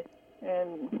just a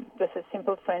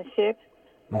simple friendship.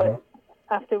 But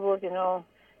afterwards,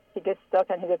 he gets stuck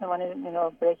and he doesn't want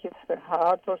to, break his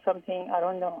heart or something. I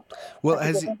don't know. Well,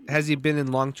 has he been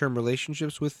in long-term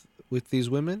relationships with these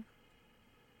women?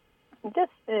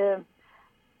 Just 2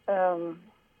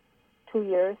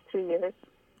 years, 3 years.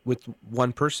 With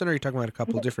one person, or are you talking about a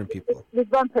couple of different people?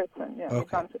 With one person, yeah.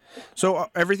 Okay. One person. So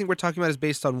everything we're talking about is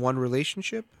based on one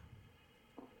relationship?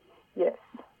 Yes.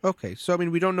 Okay. So, I mean,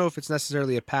 we don't know if it's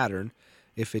necessarily a pattern,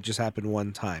 if it just happened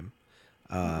one time.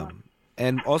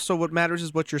 And also what matters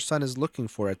is what your son is looking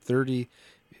for. At 30,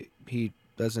 he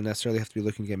doesn't necessarily have to be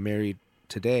looking to get married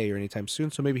today or anytime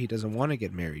soon, so maybe he doesn't want to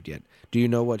get married yet. Do you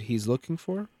know what he's looking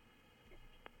for?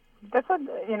 That's what,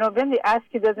 when they ask,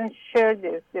 he doesn't share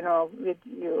this, with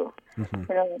you,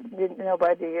 with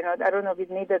nobody, I don't know, with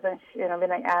me, doesn't,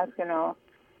 when I ask,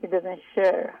 he doesn't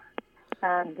share.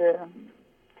 And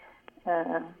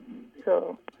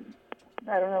so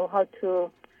I don't know how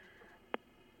to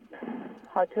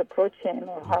approach him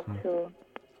or how to...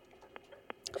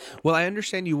 Well, I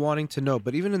understand you wanting to know,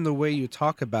 but even in the way you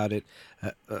talk about it,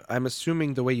 I'm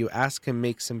assuming the way you ask him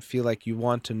makes him feel like you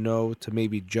want to know to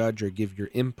maybe judge or give your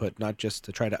input, not just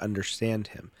to try to understand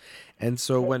him. And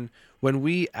so when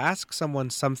we ask someone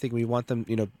something, we want them,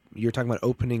 you're talking about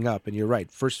opening up, and you're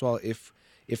right. First of all, if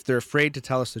they're afraid to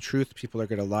tell us the truth, people are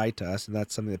going to lie to us, and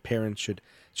that's something that parents should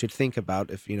think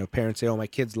about. If parents say, "Oh, my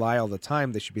kids lie all the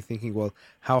time," they should be thinking, "Well,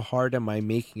 how hard am I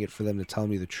making it for them to tell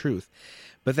me the truth?"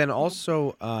 But then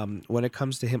also, when it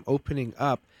comes to him opening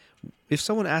up, if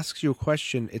someone asks you a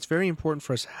question, it's very important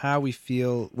for us how we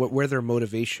feel, where their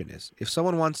motivation is. If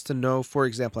someone wants to know, for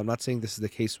example, I'm not saying this is the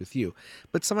case with you,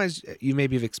 but sometimes you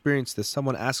maybe have experienced this.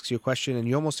 Someone asks you a question, and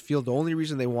you almost feel the only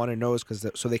reason they want to know is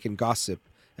so they can gossip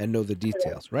and know the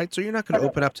details, right? So you're not going to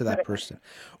open up to that person.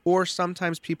 Or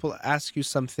sometimes people ask you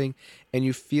something and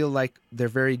you feel like they're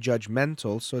very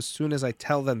judgmental. So as soon as I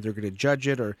tell them, they're going to judge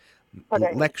it or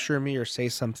lecture me or say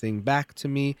something back to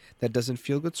me that doesn't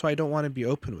feel good. So I don't want to be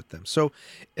open with them. So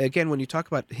again, when you talk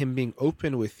about him being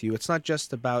open with you, it's not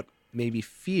just about maybe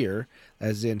fear,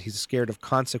 as in he's scared of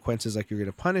consequences, like you're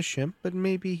going to punish him, but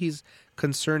maybe he's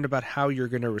concerned about how you're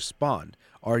going to respond.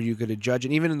 Are you going to judge?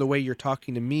 And even in the way you're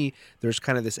talking to me, there's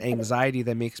kind of this anxiety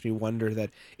that makes me wonder that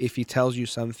if he tells you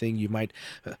something, you might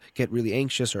get really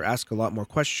anxious or ask a lot more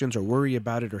questions or worry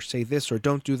about it or say this or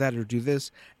don't do that or do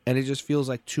this. And it just feels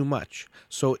like too much.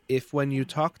 So if when you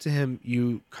talk to him,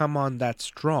 you come on that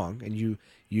strong and you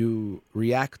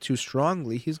react too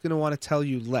strongly, he's going to want to tell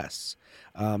you less.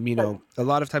 A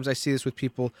lot of times I see this with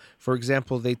people. For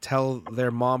example, they tell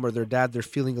their mom or their dad they're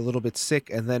feeling a little bit sick,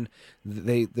 and then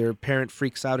their parent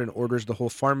freaks out and orders the whole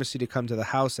pharmacy to come to the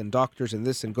house and doctors and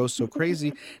this and goes so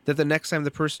crazy that the next time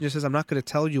the person just says, "I'm not going to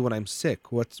tell you when I'm sick.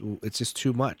 It's just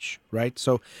too much," right?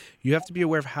 So you have to be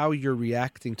aware of how you're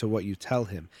reacting to what you tell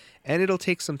him. And it'll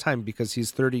take some time because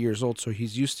he's 30 years old, so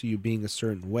he's used to you being a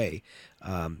certain way.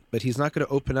 But he's not going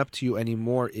to open up to you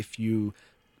anymore if you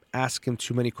ask him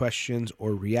too many questions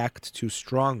or react too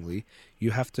strongly.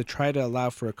 You have to try to allow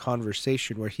for a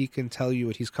conversation where he can tell you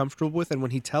what he's comfortable with. And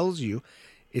when he tells you,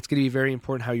 it's going to be very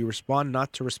important how you respond,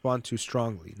 not to respond too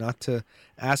strongly, not to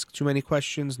ask too many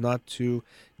questions, not to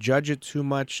judge it too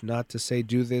much, not to say,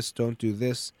 do this, don't do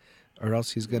this, or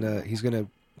else he's going to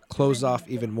close off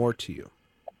even more to you.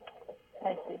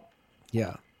 I see.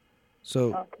 Yeah.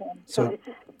 So, okay.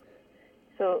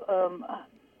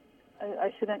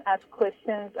 I shouldn't ask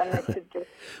questions, and I should just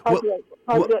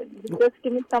just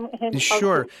give me some hints.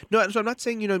 Sure. No, so I'm not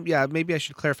saying, maybe I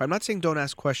should clarify. I'm not saying don't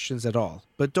ask questions at all,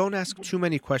 but don't ask too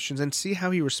many questions and see how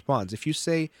he responds. If you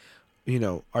say,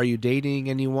 are you dating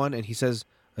anyone? And he says,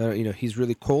 he's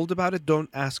really cold about it, don't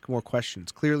ask more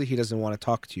questions. Clearly, he doesn't want to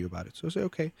talk to you about it. So say,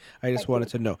 okay, I just wanted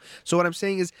to know. So what I'm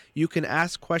saying is you can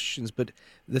ask questions, but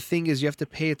the thing is you have to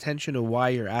pay attention to why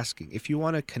you're asking. If you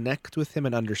want to connect with him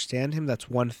and understand him, that's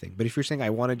one thing. But if you're saying,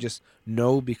 I want to just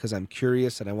know because I'm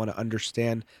curious and I want to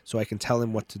understand so I can tell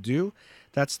him what to do,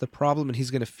 that's the problem, and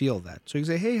he's going to feel that. So you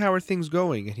say, hey, how are things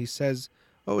going? And he says,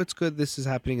 oh, it's good, this is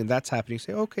happening and that's happening,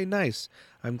 say, okay, nice.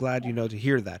 I'm glad, to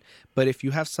hear that. But if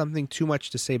you have something too much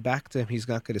to say back to him, he's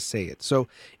not going to say it. So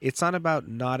it's not about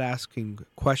not asking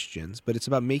questions, but it's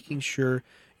about making sure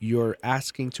you're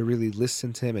asking to really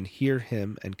listen to him and hear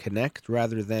him and connect,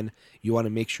 rather than you want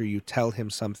to make sure you tell him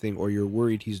something, or you're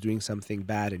worried he's doing something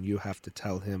bad and you have to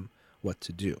tell him what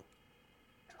to do.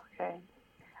 Okay.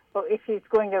 Well, if he's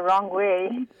going the wrong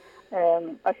way,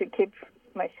 I should keep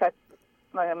my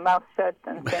mouth shut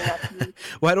and say nothing.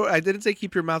 Well, I didn't say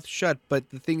keep your mouth shut, but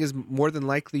the thing is, more than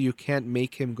likely, you can't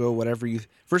make him go whatever you...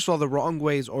 First of all, the wrong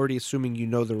way is already assuming you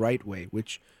know the right way,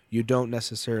 which you don't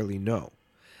necessarily know.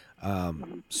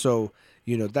 So,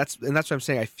 that's what I'm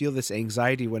saying. I feel this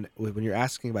anxiety when you're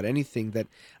asking about anything, that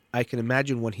I can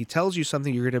imagine when he tells you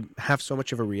something, you're going to have so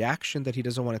much of a reaction that he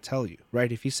doesn't want to tell you, right?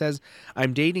 If he says,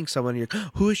 I'm dating someone, you're,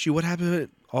 who is she? What happened?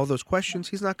 All those questions,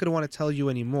 he's not going to want to tell you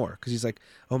anymore, because he's like,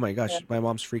 oh my gosh, my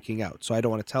mom's freaking out, so I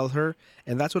don't want to tell her.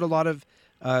 And that's what a lot of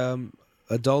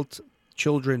adult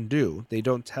children do. They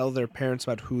don't tell their parents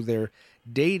about who they're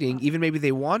dating, even maybe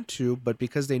they want to, but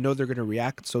because they know they're going to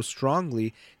react so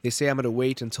strongly, they say, I'm going to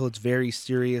wait until it's very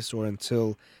serious, or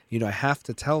until, I have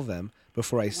to tell them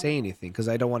before I say anything, because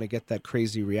I don't want to get that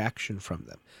crazy reaction from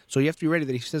them. So you have to be ready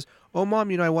that if he says, oh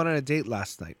mom, I went on a date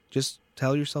last night, just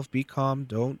tell yourself, be calm,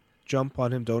 don't jump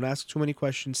on him, don't ask too many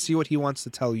questions, see what he wants to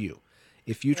tell you.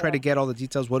 If you try to get all the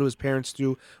details, what do his parents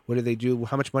do, what do they do,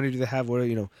 how much money do they have, what are,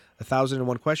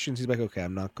 1,001 questions, he's like, okay,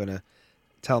 I'm not going to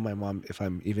tell my mom if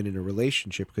I'm even in a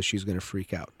relationship, because she's going to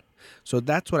freak out. So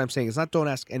that's what I'm saying. It's not don't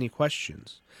ask any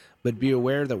questions, but be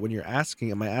aware that when you're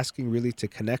asking, am I asking really to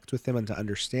connect with him and to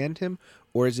understand him,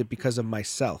 or is it because of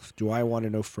myself? Do I want to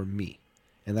know for me?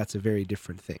 And that's a very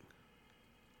different thing.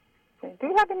 Okay. Do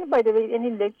you have any, by the way,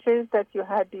 any lectures that you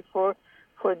had before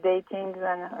for dating,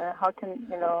 and how can,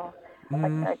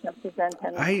 I can present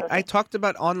him? I talked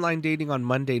about online dating on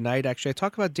Monday night, actually. I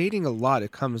talk about dating a lot.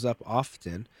 It comes up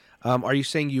often. Are you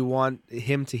saying you want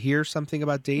him to hear something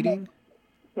about dating?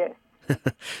 Yes.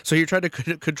 So you're trying to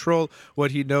control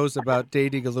what he knows about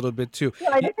dating a little bit too.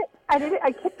 No, I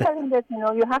keep telling that,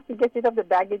 you have to get rid of the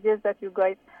baggages that you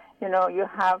guys, you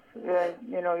have,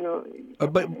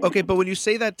 But when you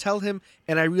say that, tell him,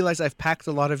 and I realize I've packed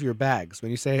a lot of your bags.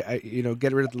 When you say,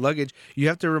 get rid of the luggage, you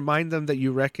have to remind them that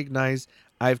you recognize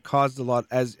I've caused a lot,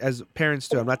 as parents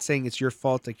do. I'm not saying it's your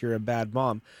fault, like you're a bad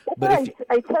mom. But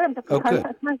I tell him to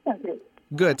constantly.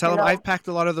 Good. Tell him I've packed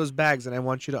a lot of those bags, and I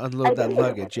want you to unload that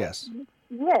luggage. Yes.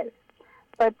 Yes,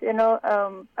 but I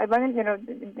wanted,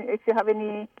 if you have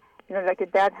any, like your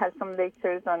dad has some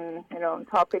lectures on,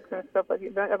 topics and stuff. But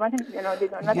I want him, they're not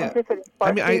interested in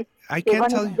parties. I can't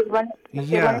tell you. They want to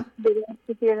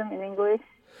hear them in English.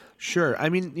 Sure.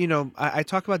 I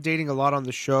talk about dating a lot on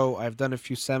the show. I've done a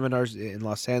few seminars in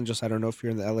Los Angeles. I don't know if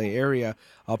you're in the LA area.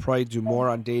 I'll probably do more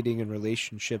on dating and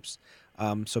relationships.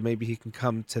 So maybe he can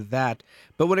come to that.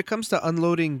 But when it comes to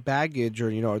unloading baggage,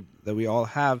 or, that we all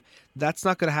have, that's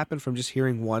not going to happen from just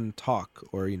hearing one talk,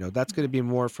 or, that's going to be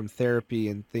more from therapy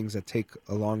and things that take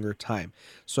a longer time.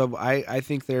 So I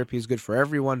think therapy is good for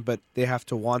everyone, but they have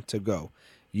to want to go.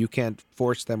 You can't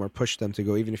force them or push them to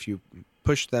go. Even if you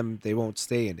push them, they won't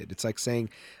stay in it. It's like saying,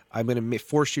 I'm going to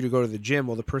force you to go to the gym.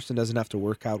 Well, the person doesn't have to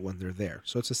work out when they're there.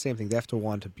 So it's the same thing. They have to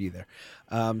want to be there.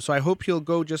 So I hope he'll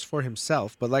go just for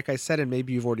himself. But like I said, and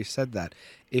maybe you've already said that,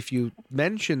 if you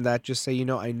mention that, just say,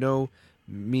 I know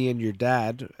me and your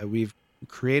dad, we've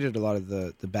created a lot of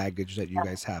the baggage that you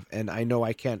guys have. And I know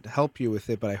I can't help you with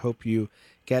it, but I hope you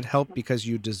get help because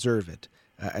you deserve it.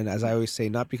 And as I always say,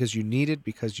 not because you need it,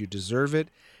 because you deserve it.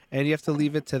 And you have to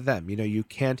leave it to them. You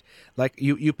can't, like,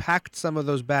 you packed some of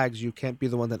those bags. You can't be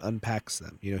the one that unpacks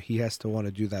them. He has to want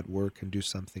to do that work and do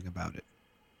something about it.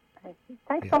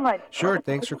 Thanks so much. Sure.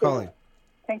 Thanks for calling.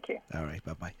 Thank you. All right.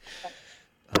 Bye-bye.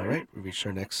 All right. We reached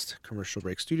our next commercial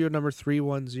break. Studio number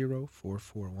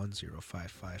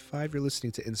 310-441-0555. You're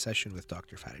listening to In Session with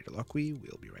Dr. Farid Holakwi.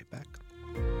 We'll be right back.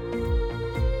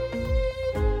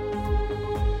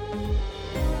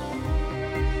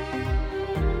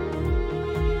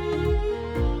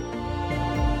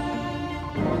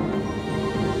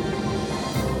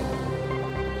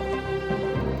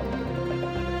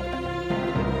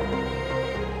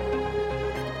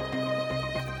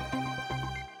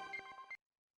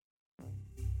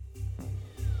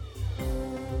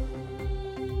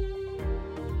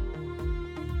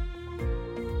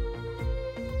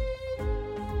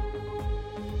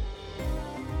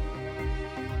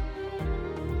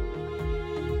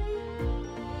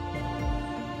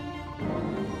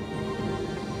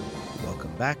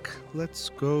 Back. Let's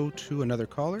go to another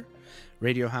caller.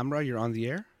 Radio Hamra, you're on the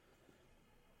air.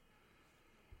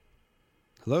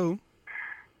 Hello.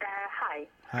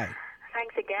 Hi.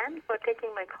 Thanks again for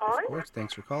taking my call. Of course,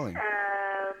 thanks for calling.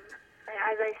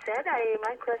 As I said,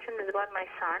 my question is about my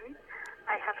son.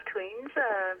 I have twins,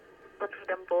 both of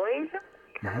them boys.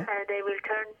 They will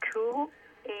turn 2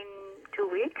 in 2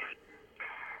 weeks.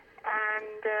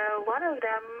 And one of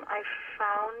them I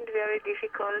found very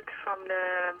difficult from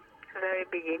the very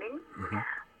beginning.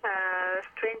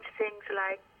 Strange things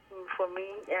like, for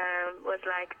me, was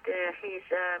like he's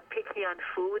picky on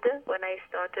food. When I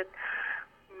started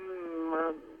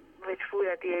with food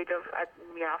at the age of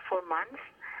 4 months,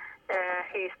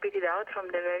 he spit it out from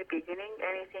the very beginning,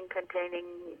 anything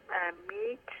containing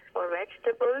meat or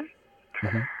vegetables.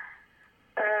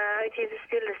 It is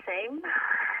still the same.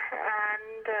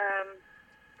 And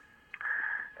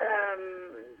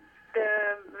the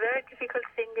very difficult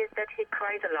thing is that he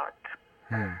cries a lot.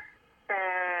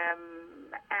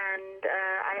 And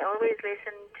I always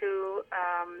listen to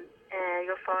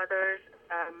your father's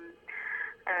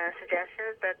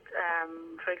suggestions that,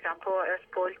 for example, a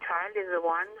spoiled child is the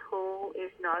one who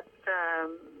is not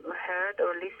heard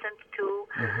or listened to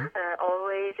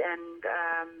always, and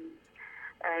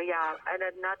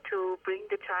and not to bring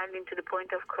the child into the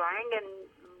point of crying and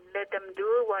let them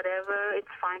do whatever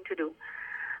it's fine to do.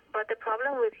 But the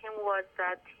problem with him was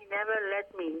that he never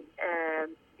let me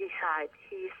decide.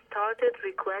 He started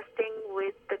requesting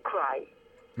with the cry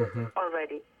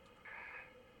already.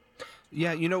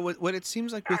 Yeah, you know what it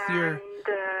seems like with your...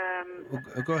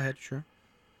 go ahead, sure.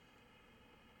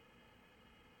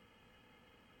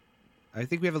 I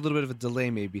think we have a little bit of a delay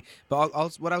maybe. But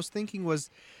what I was thinking was,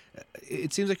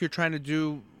 it seems like you're trying to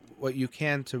do what you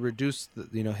can to reduce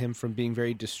him from being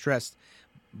very distressed.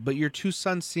 But your two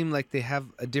sons seem like they have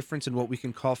a difference in what we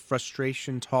can call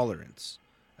frustration tolerance.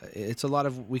 It's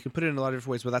we can put it in a lot of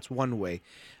different ways, but that's one way.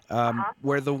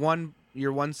 Where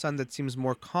your one son that seems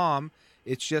more calm,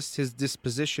 it's just his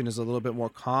disposition is a little bit more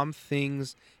calm.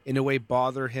 Things, in a way,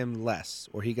 bother him less,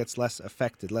 or he gets less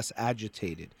affected, less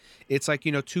agitated. It's like,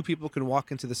 two people can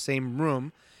walk into the same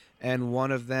room, and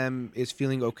one of them is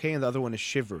feeling okay, and the other one is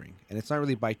shivering. And it's not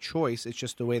really by choice, it's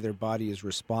just the way their body is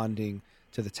responding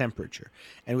to the temperature.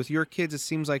 And with your kids, it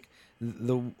seems like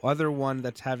the other one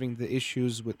that's having the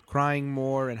issues with crying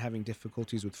more and having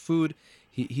difficulties with food,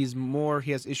 he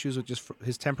has issues with just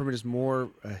his temperament is more,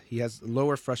 he has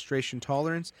lower frustration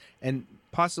tolerance, and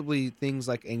possibly things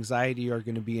like anxiety are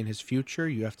going to be in his future.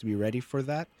 You have to be ready for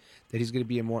that he's going to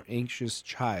be a more anxious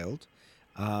child.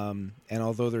 And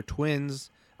although they're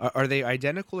twins, are they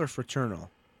identical or fraternal?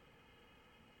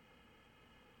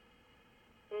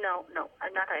 No,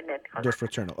 I'm not identical. They're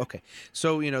fraternal. Okay,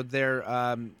 so they're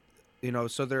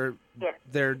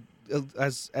they're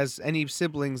as any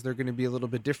siblings, they're going to be a little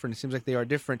bit different. It seems like they are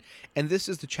different, and this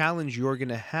is the challenge you're going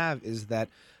to have, is that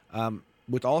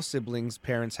with all siblings,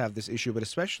 parents have this issue, but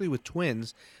especially with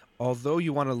twins, although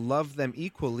you want to love them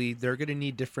equally, they're going to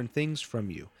need different things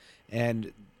from you,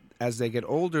 and as they get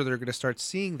older, they're going to start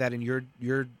seeing that in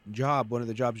your job. One of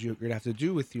the jobs you're going to have to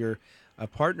do with your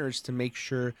partners to make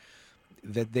sure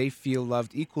that they feel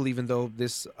loved equally, even though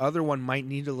this other one might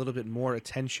need a little bit more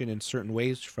attention in certain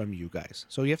ways from you guys.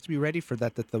 So you have to be ready for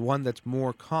that the one that's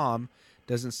more calm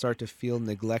doesn't start to feel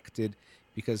neglected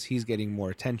because he's getting more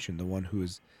attention, the one who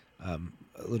is a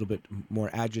little bit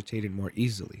more agitated more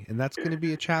easily. And that's going to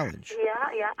be a challenge.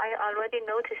 Yeah, I already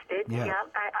noticed it. Yeah,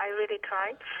 I really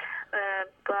tried.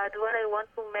 But what I want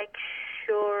to make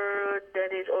sure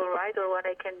that is all right, or what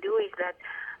I can do, is that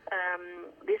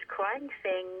this crying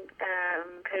thing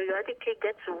periodically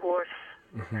gets worse.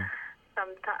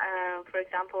 For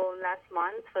example, last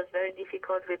month was very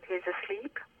difficult with his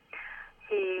sleep.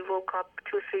 He woke up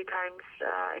 2-3 times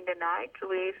in the night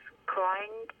with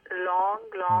crying long,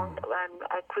 and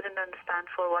I couldn't understand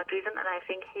for what reason. And I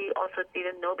think he also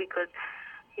didn't know, because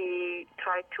he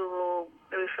tried to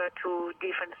refer to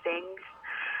different things,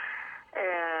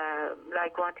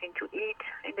 like wanting to eat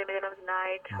in the middle of the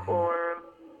night, or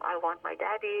I want my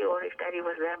daddy, or if daddy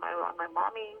was there, I want my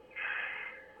mommy,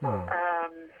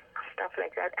 stuff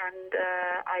like that. And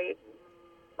I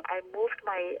moved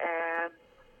my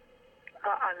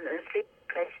sleep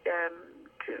place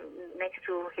next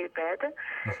to his bed,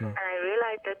 and I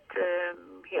realized that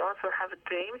he also had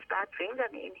dreams, bad dreams,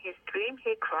 and in his dream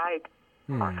he cried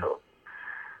also.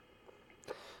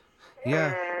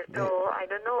 Yeah. So I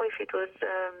don't know if it was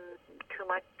too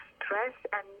much stress,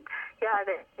 and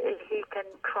he can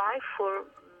cry for,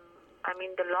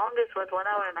 the longest was 1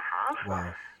 hour and a half.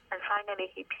 Wow. And finally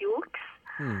he pukes.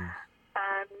 And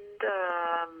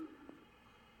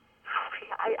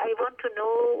I want to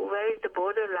know where is the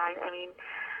borderline.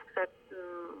 That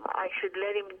I should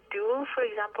let him do, for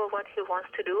example, what he wants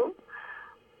to do,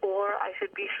 or I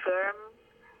should be firm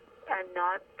and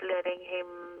not letting him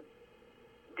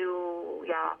do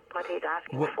what he's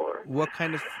asking for. What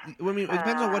kind of? I mean, it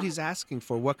depends on what he's asking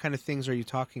for. What kind of things are you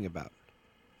talking about?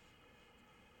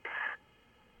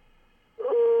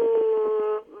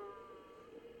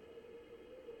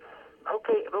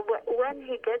 Okay, when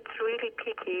he gets really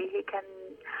picky, he can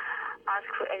ask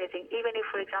for anything. Even if,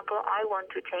 for example, I want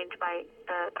to change my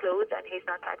clothes and he's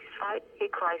not satisfied, he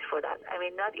cries for that. I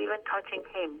mean, not even touching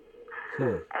him.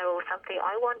 Or something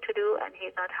I want to do and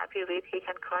he's not happy with, he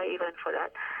can cry even for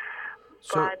that.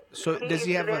 So does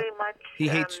he have he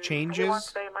hates changes? He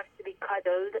wants very much to be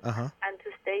cuddled and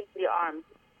to stay in the arms,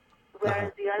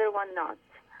 whereas the other one not.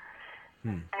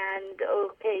 And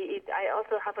I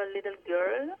also have a little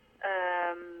girl,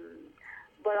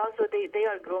 but also they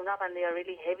are grown up and they are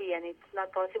really heavy, and it's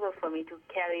not possible for me to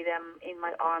carry them in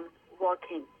my arms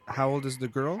walking. How old is the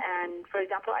girl? And for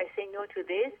example, I say no to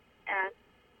this, and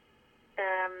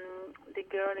the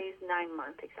girl is 9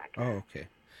 months exactly. Oh, okay.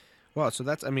 Well, so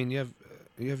that's, I mean, you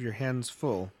have your hands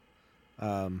full.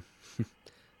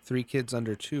 3 kids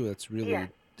under 2. That's really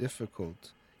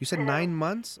difficult. You said 9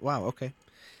 months? Wow. Okay.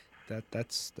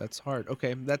 That's hard.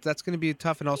 Okay. That's going to be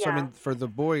tough. And also, I mean, for the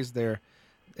boys there,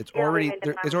 it's already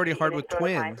hard with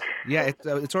twins.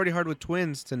 It's already hard with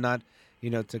twins to not,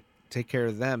 to take care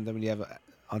of them. Then when you have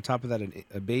on top of that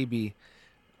a baby,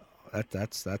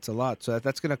 that's a lot. So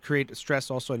that's going to create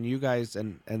stress also on you guys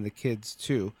and the kids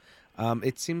too.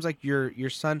 It seems like your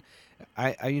son,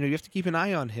 you have to keep an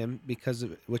eye on him because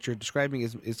what you're describing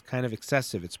is kind of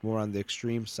excessive. It's more on the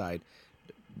extreme side.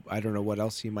 I don't know what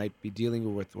else he might be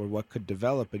dealing with or what could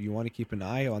develop, but you want to keep an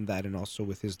eye on that and also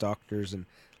with his doctors and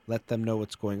let them know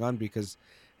what's going on, because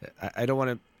I don't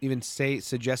want to even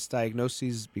suggest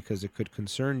diagnoses because it could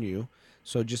concern you.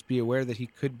 So just be aware that he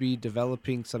could be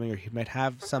developing something or he might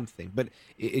have something. But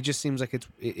it just seems like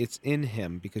it's in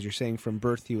him because you're saying from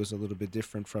birth he was a little bit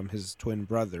different from his twin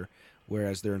brother,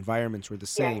 whereas their environments were the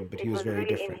same, but he was very really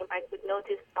different. In him. I could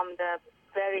notice from the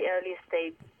very early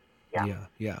stage.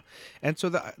 Yeah. And so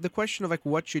the question of like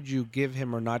what should you give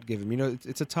him or not give him,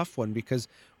 it's a tough one because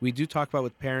we do talk about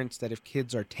with parents that if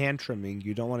kids are tantruming,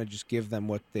 you don't want to just give them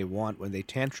what they want when they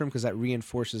tantrum because that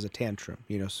reinforces a tantrum,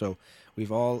 so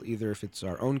we've all either if it's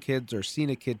our own kids or seen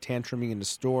a kid tantruming in the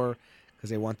store because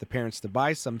they want the parents to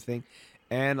buy something,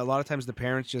 and a lot of times the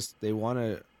parents they want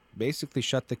to basically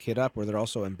shut the kid up, or they're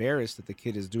also embarrassed that the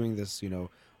kid is doing this,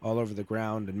 all over the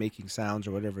ground and making sounds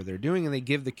or whatever they're doing, and they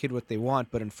give the kid what they want.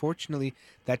 But unfortunately,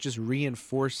 that just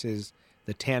reinforces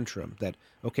the tantrum that,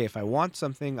 okay, if I want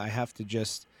something, I have to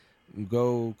just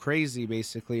go crazy,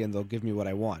 basically, and they'll give me what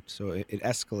I want. So it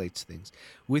escalates things.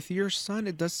 With your son,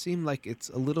 it does seem like it's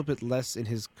a little bit less in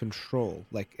his control.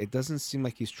 Like, it doesn't seem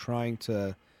like he's trying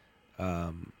to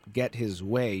get his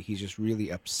way. He's just really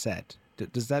upset.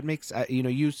 Does that make sense?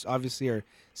 You obviously are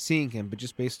seeing him, but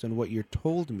just based on what you're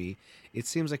told me, it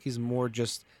seems like he's more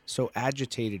just so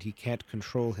agitated he can't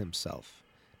control himself.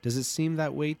 Does it seem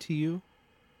that way to you?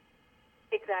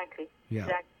 Exactly. Yeah.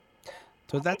 Exactly.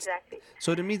 So that's exactly.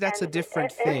 So to me, that's a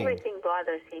different thing. Everything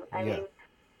bothers him. I mean,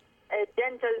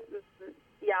 gentle,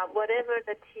 whatever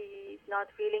that he's not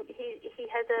feeling, he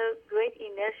has a great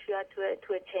inertia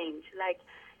to a change. Like,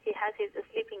 he has his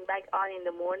sleeping bag on in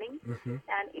the morning,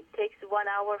 and it takes 1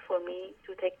 hour for me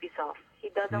to take this off. He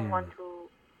doesn't want to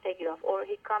take it off. Or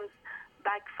he comes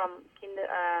back from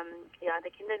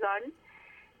the kindergarten,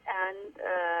 and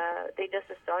they just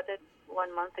started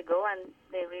 1 month ago, and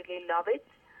they really love it.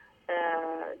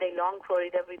 They long for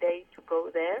it every day to go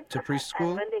there. To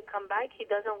preschool? And when they come back, he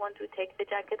doesn't want to take the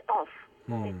jacket off.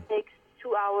 It takes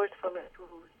 2 hours for me to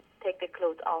take the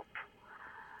clothes off.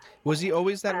 Was he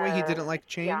always that way? He didn't like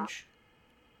change?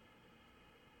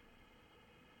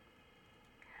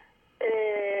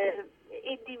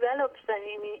 It develops.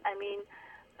 I mean,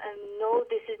 no,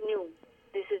 this is new.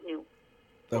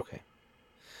 Okay.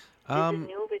 This is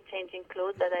new with changing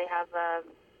clothes that I have a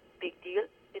big deal.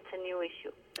 It's a new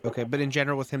issue. Okay, but in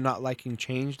general with him not liking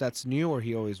change, that's new, or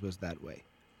he always was that way?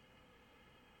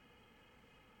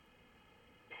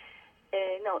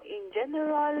 No, in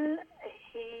general,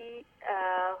 he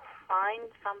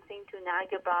finds something to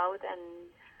nag about and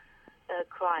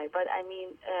cry. But I mean,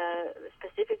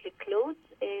 specifically clothes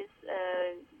is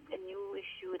a new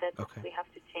issue that we have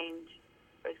to change.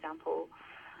 For example,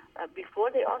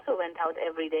 before they also went out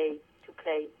every day to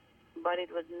play, but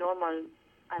it was normal.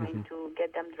 I mean, to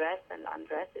get them dressed and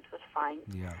undressed, it was fine.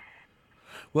 Yeah.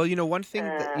 Well, one thing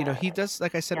that, he does,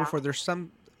 like I said before, there's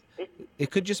some,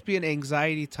 it could just be an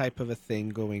anxiety type of a thing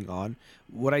going on.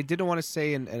 What I didn't want to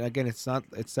say, and again, it's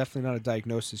definitely not a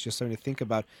diagnosis, just something to think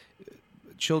about.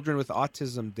 children with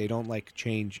autism, they don't like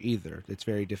change either. It's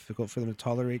very difficult for them to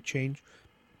tolerate change.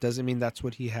 Doesn't mean that's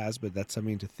what he has, but that's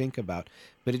something to think about.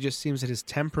 But it just seems that his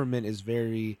temperament is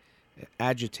very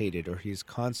agitated, or he's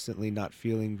constantly not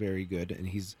feeling very good, and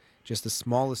he's just the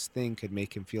smallest thing could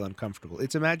make him feel uncomfortable.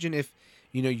 It's imagine if,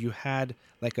 you had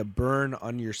like a burn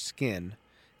on your skin,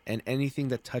 and anything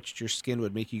that touched your skin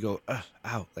would make you go, ugh,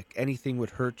 ow, like anything would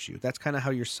hurt you. That's kind of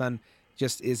how your son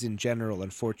just is in general,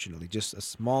 unfortunately. Just a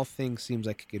small thing seems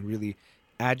like it can really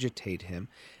agitate him.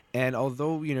 And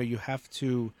although, you have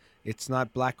to, it's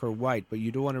not black or white, but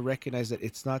you do want to recognize that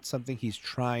it's not something he's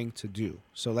trying to do.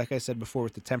 So like I said before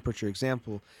with the temperature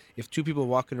example, if two people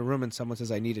walk in a room and someone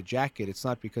says, I need a jacket, it's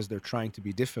not because they're trying to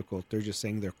be difficult. They're just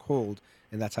saying they're cold,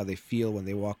 and that's how they feel when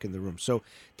they walk in the room. So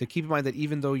to keep in mind that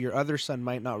even though your other son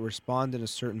might not respond in a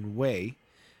certain way,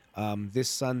 this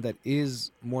son that is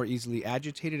more easily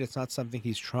agitated, it's not something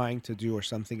he's trying to do or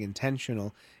something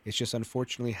intentional. It's just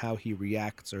unfortunately how he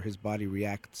reacts, or his body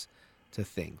reacts to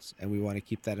things, and we want to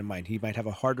keep that in mind. He might have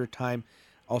a harder time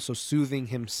also soothing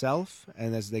himself,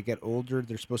 and as they get older,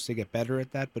 they're supposed to get better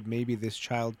at that, but maybe this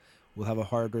child will have a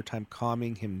harder time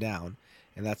calming him down,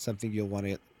 and that's something you'll want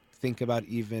to think about.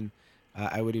 Even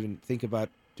I would even think about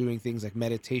doing things like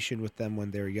meditation with them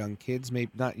when they're young kids.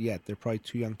 Maybe not yet, they're probably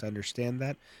too young to understand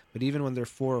that, but even when they're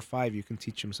 4 or 5, you can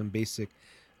teach them some basic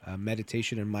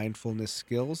meditation and mindfulness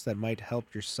skills that might help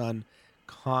your son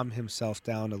calm himself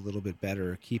down a little bit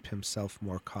better, or keep himself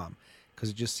more calm, because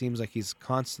it just seems like he's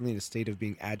constantly in a state of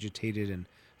being agitated and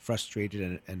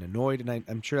frustrated and annoyed. And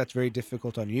I'm sure that's very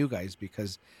difficult on you guys,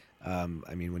 because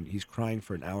when he's crying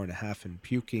for an hour and a half and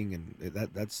puking, and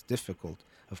that's difficult,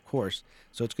 of course.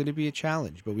 So it's going to be a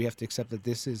challenge, but we have to accept that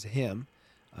this is him.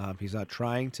 He's not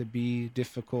trying to be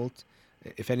difficult.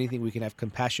 If anything, we can have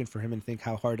compassion for him and think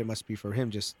how hard it must be for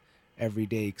him just every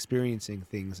day experiencing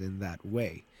things in that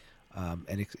way.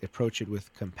 And approach it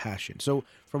with compassion. So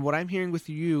from what I'm hearing with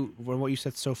you, from what you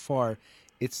said so far,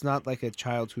 it's not like a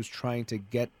child who's trying to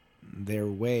get their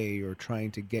way or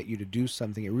trying to get you to do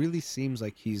something. It really seems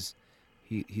like he's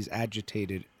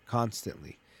agitated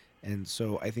constantly. And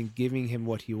so I think giving him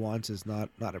what he wants is not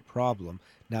a problem.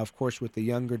 Now, of course, with the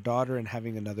younger daughter and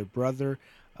having another brother,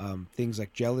 things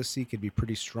like jealousy could be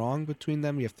pretty strong between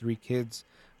them. You have 3 kids,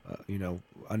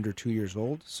 under 2 years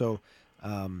old. So,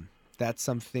 that's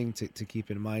something to keep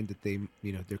in mind, that they,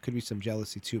 there could be some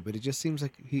jealousy too, but it just seems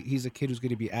like he's a kid who's going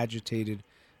to be agitated,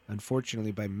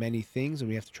 unfortunately, by many things, and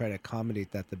we have to try to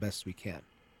accommodate that the best we can.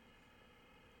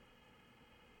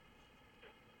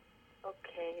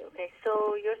 Okay.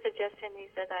 So your suggestion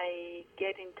is that I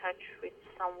get in touch with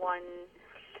someone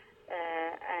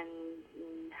and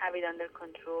have it under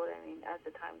control, as the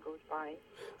time goes by.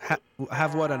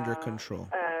 Have what under control?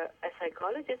 A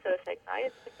psychologist or a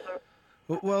psychiatrist, or...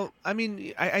 Well, I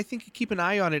think you keep an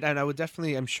eye on it, and I would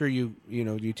definitely, I'm sure you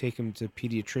take him to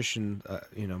pediatrician,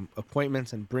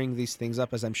 appointments, and bring these things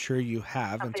up, as I'm sure you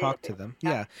have, and talk to them.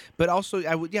 Yeah. But also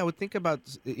I would think about,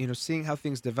 seeing how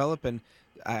things develop, and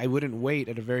I wouldn't wait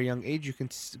at a very young age. You can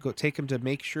go take him to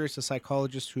make sure it's a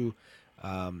psychologist who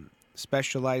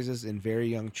specializes in very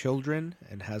young children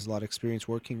and has a lot of experience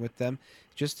working with them,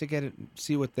 just to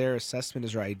see what their assessment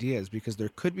is or ideas, because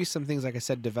there could be some things, like I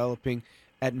said, developing.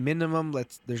 At minimum,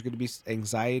 there's going to be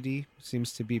anxiety,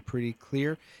 seems to be pretty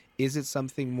clear. Is it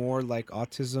something more like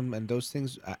autism and those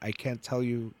things? I can't tell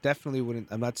you. Definitely wouldn't.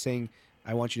 I'm not saying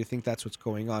I want you to think that's what's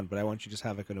going on, but I want you to just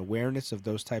have like an awareness of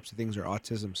those types of things, or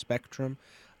autism spectrum.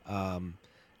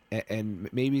 And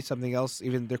maybe something else.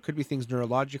 Even there could be things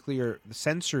neurologically or the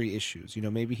sensory issues.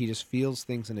 Maybe he just feels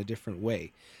things in a different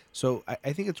way. So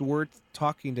I think it's worth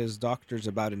talking to his doctors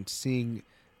about, and seeing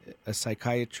a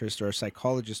psychiatrist or a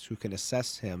psychologist who can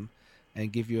assess him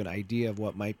and give you an idea of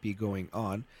what might be going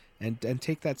on, and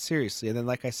take that seriously. And then,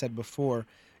 like I said before,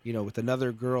 with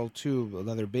another girl too,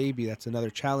 another baby, that's another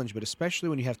challenge. But especially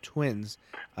when you have twins,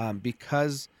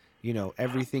 because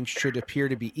everything should appear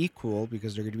to be equal,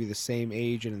 because they're going to be the same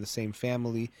age and in the same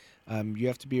family, you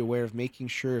have to be aware of making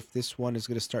sure if this one is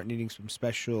going to start needing some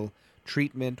special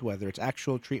treatment, whether it's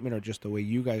actual treatment or just the way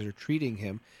you guys are treating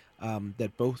him,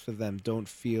 that both of them don't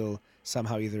feel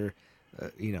somehow either,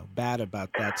 bad about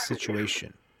that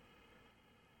situation.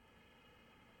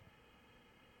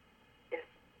 Yes.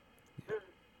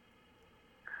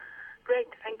 Great,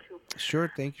 thank you.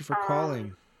 Sure, thank you for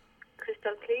calling.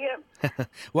 Crystal clear.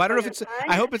 Well, I don't know if it's.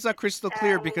 I hope it's not crystal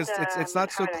clear, because it's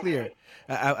not so clear.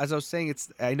 As I was saying,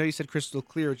 I know you said crystal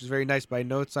clear, which is very nice, but I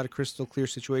know it's not a crystal clear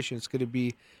situation. It's going to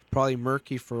be probably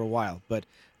murky for a while. But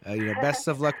best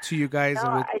of luck to you guys.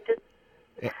 No,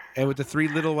 And with the 3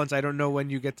 little ones, I don't know when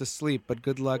you get to sleep, but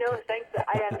good luck. No, thanks.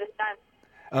 I understand.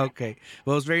 Okay.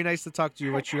 Well, it was very nice to talk to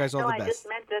you. Wish you guys all the I best. just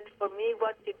meant that for me,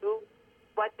 what is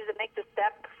the next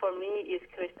step for me is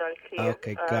crystal clear.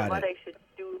 Okay, got what it. I should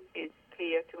do is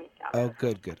clear to me. Oh,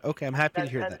 good. Okay, I'm happy to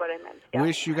hear That's that. what I meant. Yeah.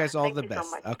 Wish you guys all Thank the you best.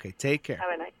 So much. Okay, take care.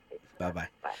 Have a nice day. Bye-bye.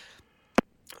 Bye.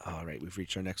 All right, we've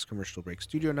reached our next commercial break.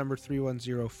 Studio number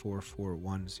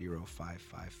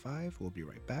 310-441-0555. We'll be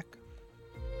right back.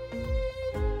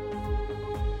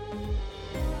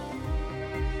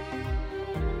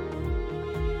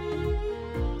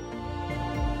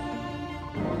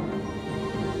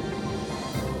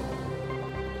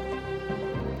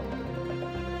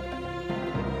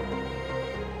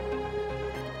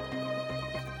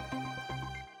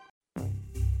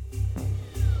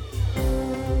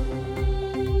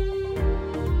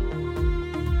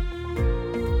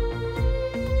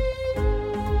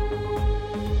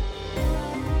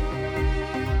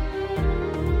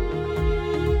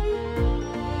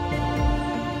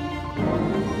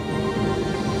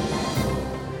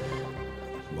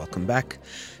 Welcome back.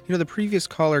 You know, the previous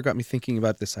caller got me thinking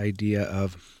about this idea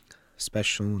of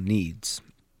special needs.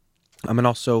 And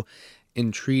also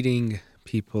in treating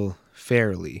people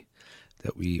fairly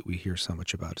that we hear so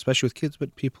much about, especially with kids,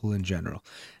 but people in general.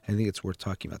 I think it's worth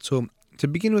talking about. So to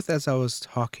begin with, as I was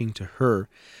talking to her,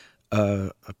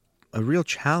 a real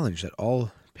challenge that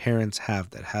all parents have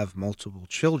that have multiple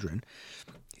children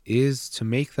is to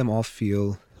make them all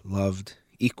feel loved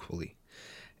equally.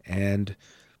 And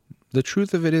the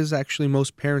truth of it is, actually,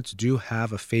 most parents do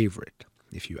have a favorite.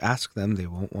 If you ask them, they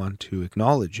won't want to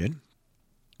acknowledge it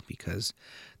because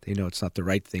they know it's not the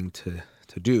right thing to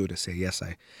do, to say, yes,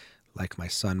 I like my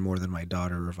son more than my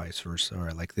daughter or vice versa, or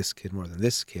I like this kid more than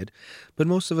this kid. But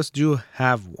most of us do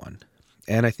have one.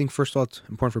 And I think, first of all, it's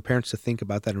important for parents to think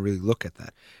about that and really look at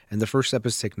that. And the first step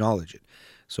is to acknowledge it.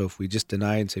 So if we just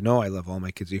deny and say, no, I love all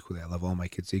my kids equally,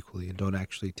 and don't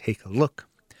actually take a look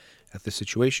at the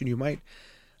situation, you might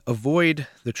avoid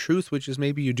the truth, which is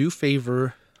maybe you do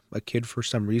favor a kid for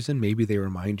some reason. Maybe they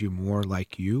remind you more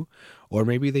like you, or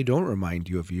maybe they don't remind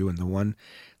you of you. And the one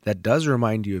that does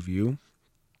remind you of you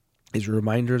is a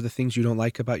reminder of the things you don't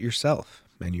like about yourself.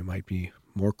 And you might be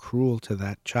more cruel to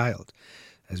that child.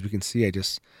 As we can see, I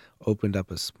just opened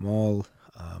up a small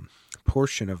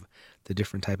portion of the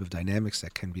different type of dynamics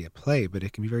that can be at play, but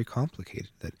it can be very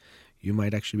complicated. That you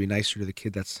might actually be nicer to the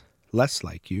kid that's less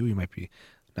like you. You might be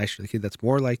nicer to the kid that's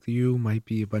more like you, might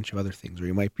be a bunch of other things. Or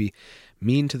you might be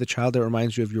mean to the child that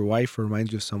reminds you of your wife or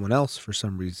reminds you of someone else for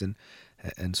some reason,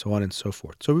 and so on and so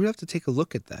forth. So we have to take a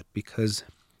look at that, because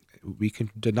we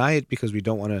can deny it because we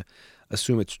don't want to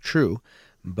assume it's true,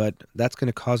 but that's going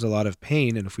to cause a lot of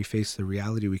pain. And if we face the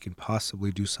reality, we can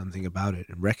possibly do something about it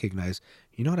and recognize,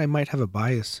 you know what, I might have a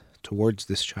bias towards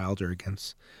this child or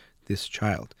against this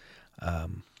child.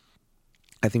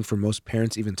 I think for most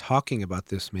parents, even talking about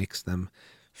this makes them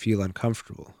feel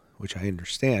uncomfortable, which I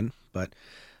understand, but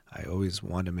I always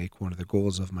want to make one of the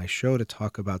goals of my show to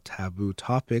talk about taboo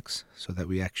topics so that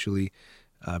we actually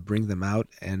bring them out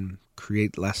and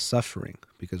create less suffering,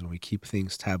 because when we keep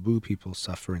things taboo, people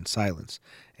suffer in silence,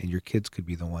 and your kids could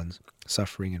be the ones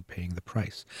suffering and paying the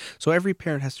price. So every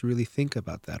parent has to really think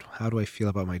about that. How do I feel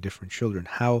about my different children?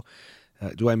 How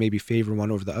do I maybe favor one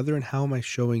over the other, and how am I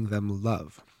showing them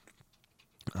love?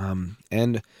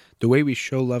 And the way we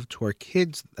show love to our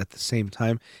kids at the same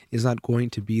time is not going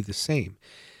to be the same.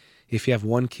 If you have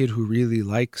one kid who really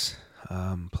likes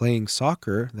playing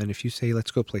soccer, then if you say,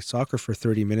 let's go play soccer for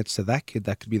 30 minutes to that kid,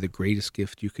 that could be the greatest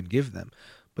gift you could give them.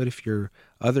 But if your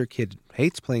other kid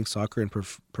hates playing soccer and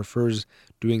prefers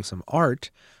doing some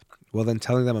art, well, then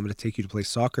telling them I'm going to take you to play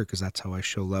soccer because that's how I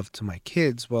show love to my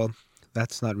kids, well,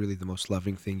 that's not really the most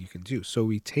loving thing you can do. So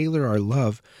we tailor our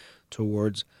love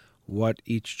towards what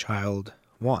each child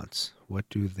wants. What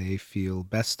do they feel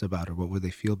best about, or what would they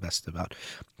feel best about?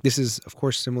 This is, of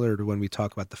course, similar to when we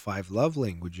talk about the 5 love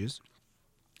languages,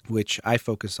 which I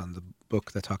focus on the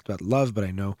book that talked about love, but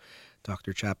I know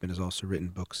Dr. Chapman has also written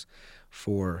books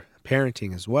for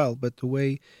parenting as well. But the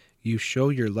way you show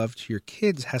your love to your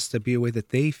kids has to be a way that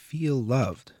they feel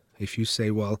loved. If you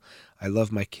say, well, I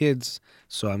love my kids,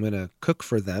 so I'm going to cook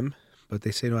for them, but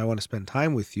they say, no, I want to spend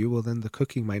time with you, well, then the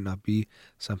cooking might not be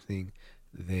something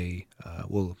they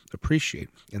will appreciate.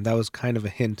 And that was kind of a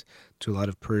hint to a lot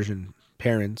of Persian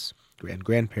parents and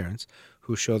grandparents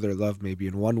who show their love maybe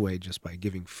in one way just by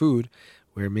giving food,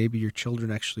 where maybe your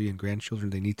children actually and grandchildren,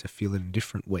 they need to feel it in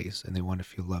different ways, and they want to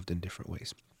feel loved in different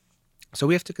ways. So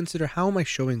we have to consider, how am I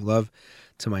showing love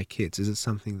to my kids? Is it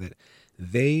something that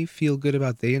they feel good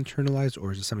about, they internalize,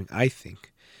 or is it something I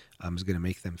think is going to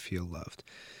make them feel loved?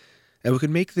 And what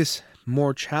could make this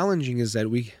more challenging is that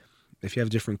if you have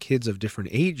different kids of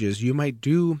different ages, you might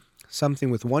do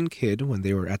something with one kid when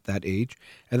they were at that age,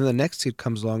 and then the next kid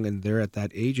comes along and they're at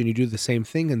that age, and you do the same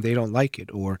thing and they don't like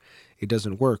it, or it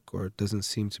doesn't work, or it doesn't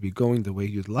seem to be going the way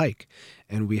you'd like.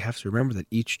 And we have to remember that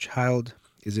each child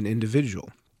is an individual.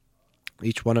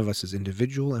 Each one of us is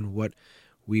individual, and what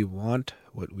we want,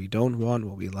 what we don't want,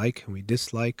 what we like and we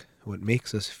dislike, what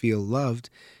makes us feel loved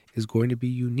is going to be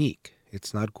unique.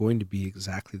 It's not going to be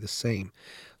exactly the same.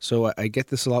 So I get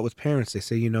this a lot with parents. They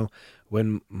say,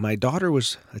 when my daughter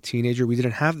was a teenager, we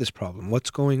didn't have this problem. What's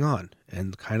going on?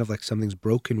 And kind of like something's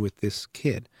broken with this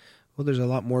kid. Well, there's a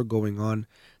lot more going on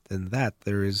than that.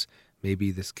 There is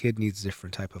maybe this kid needs a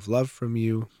different type of love from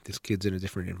you. This kid's in a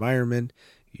different environment.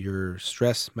 Your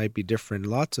stress might be different.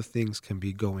 Lots of things can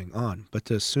be going on. But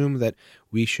to assume that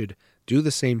we should do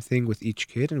the same thing with each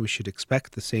kid and we should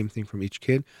expect the same thing from each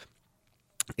kid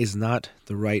is not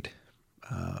the right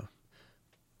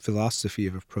philosophy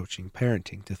of approaching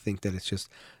parenting, to think that it's just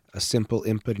a simple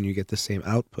input and you get the same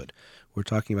output. We're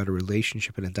talking about a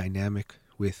relationship and a dynamic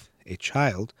with a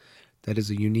child that is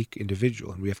a unique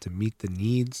individual, and we have to meet the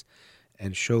needs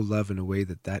and show love in a way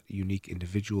that that unique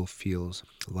individual feels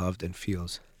loved and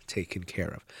feels taken care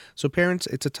of. So parents,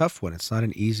 it's a tough one. It's not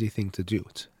an easy thing to do.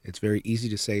 It's very easy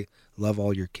to say love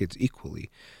all your kids equally,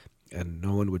 and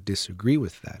no one would disagree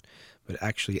with that. But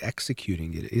actually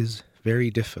executing it is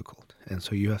very difficult. And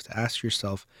so you have to ask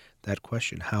yourself that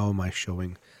question: how am I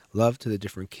showing love to the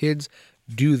different kids?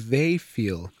 Do they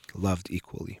feel loved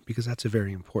equally? Because that's a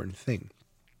very important thing.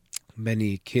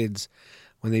 Many kids,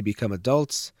 when they become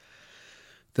adults,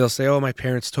 they'll say, oh, my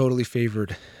parents totally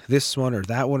favored this one or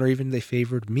that one, or even they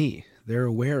favored me. They're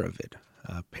aware of it.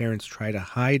 Parents try to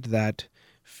hide that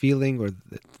feeling, or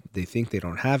they think they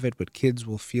don't have it, but kids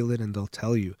will feel it and they'll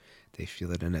tell you they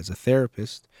feel it. And as a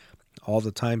therapist, all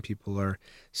the time people are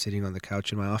sitting on the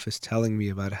couch in my office telling me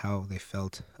about how they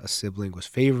felt a sibling was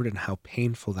favored and how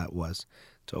painful that was,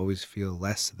 to always feel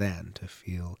less than, to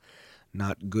feel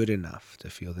not good enough, to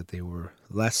feel that they were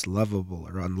less lovable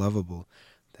or unlovable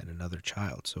than another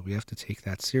child. So we have to take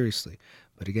that seriously.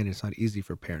 But again, it's not easy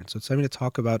for parents. So it's something to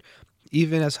talk about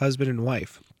even as husband and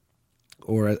wife,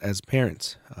 or as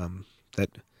parents, that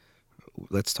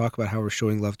let's talk about how we're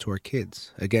showing love to our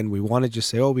kids. Again, we want to just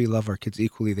say, oh, we love our kids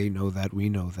equally. They know that. We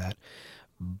know that.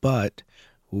 But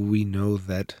we know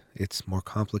that it's more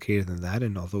complicated than that.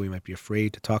 And although we might be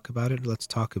afraid to talk about it, let's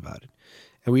talk about it.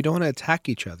 And we don't want to attack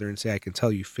each other and say, I can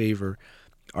tell you favor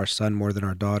our son more than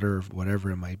our daughter, or whatever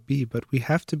it might be. But we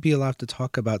have to be allowed to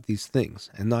talk about these things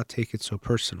and not take it so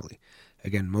personally.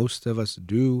 Again, most of us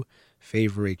do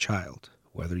favor a child,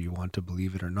 whether you want to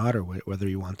believe it or not, or whether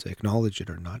you want to acknowledge it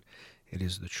or not. It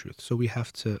is the truth. So we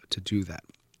have to do that.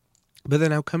 But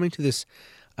then now coming to this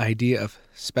idea of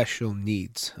special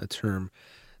needs, a term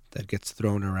that gets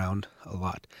thrown around a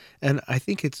lot. And I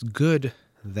think it's good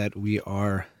that we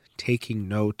are taking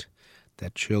note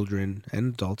that children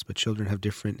and adults, but children have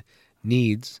different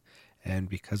needs. And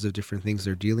because of different things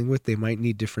they're dealing with, they might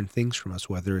need different things from us,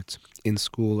 whether it's in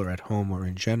school or at home or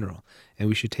in general. And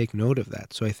we should take note of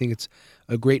that. So I think it's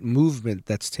a great movement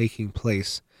that's taking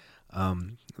place,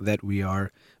 that we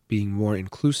are being more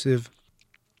inclusive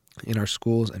in our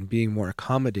schools and being more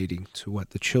accommodating to what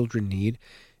the children need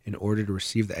in order to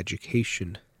receive the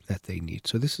education that they need.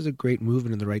 So this is a great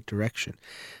movement in the right direction.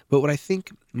 But what I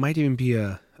think might even be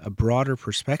a broader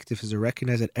perspective is to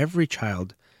recognize that every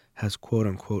child has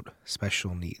quote-unquote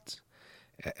special needs.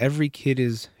 Every kid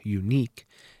is unique,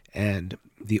 and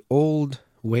the old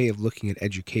way of looking at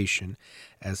education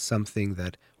as something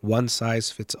that one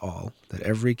size fits all, that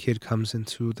every kid comes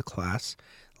into the class,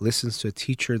 listens to a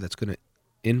teacher that's going to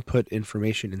input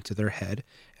information into their head,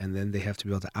 and then they have to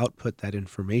be able to output that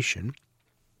information,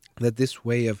 that this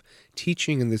way of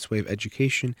teaching and this way of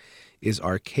education is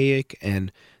archaic,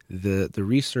 and the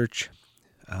research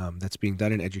that's being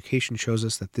done in education shows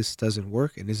us that this doesn't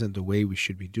work and isn't the way we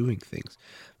should be doing things.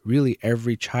 Really,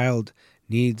 every child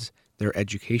needs their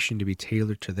education to be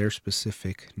tailored to their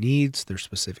specific needs, their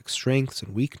specific strengths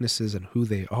and weaknesses, and who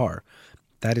they are.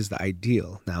 That is the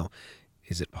ideal. Now,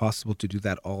 is it possible to do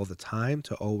that all the time,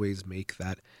 to always make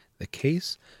that the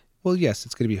case? Well, yes,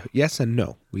 it's going to be yes and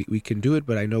no. We can do it,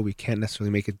 but I know we can't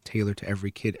necessarily make it tailored to every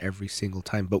kid every single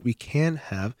time. But we can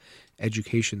have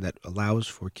education that allows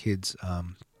for kids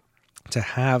to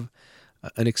have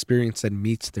an experience that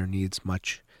meets their needs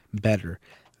much better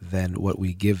than what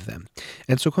we give them.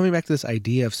 And so coming back to this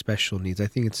idea of special needs, I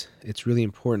think it's really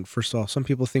important. First of all, some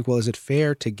people think, well, is it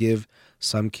fair to give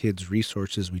some kids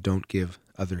resources we don't give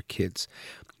other kids?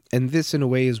 And this, in a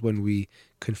way, is when we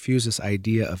confuse this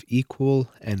idea of equal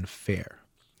and fair.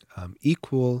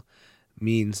 Equal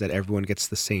means that everyone gets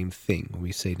the same thing when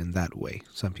we say it in that way.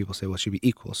 Some people say, well, it should be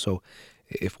equal. So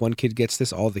if one kid gets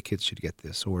this, all the kids should get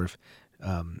this. Or if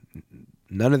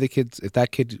none of the kids, if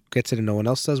that kid gets it and no one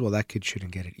else does, well, that kid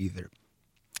shouldn't get it either.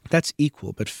 That's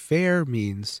equal. But fair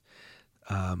means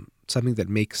something that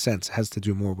makes sense. It has to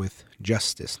do more with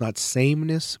justice, not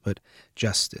sameness, but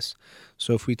justice.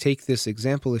 So if we take this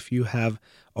example, if you have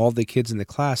all the kids in the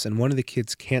class and one of the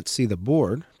kids can't see the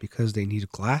board because they need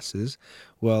glasses,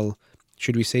 well,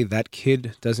 should we say that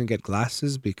kid doesn't get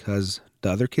glasses because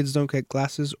the other kids don't get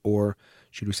glasses? Or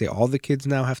should we say all the kids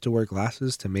now have to wear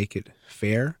glasses to make it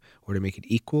fair or to make it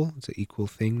equal? It's an equal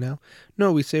thing now.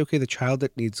 No, we say, okay, the child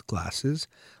that needs glasses,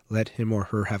 let him or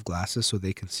her have glasses so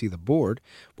they can see the board.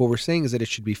 What we're saying is that it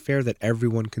should be fair that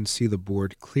everyone can see the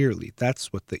board clearly.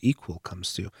 That's what the equal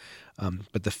comes to.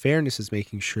 But the fairness is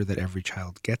making sure that every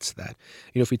child gets that.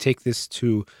 If we take this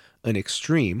to an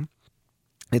extreme,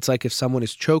 it's like if someone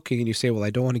is choking and you say, well,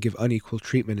 I don't want to give unequal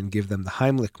treatment and give them the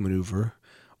Heimlich maneuver,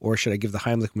 or should I give the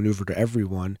Heimlich maneuver to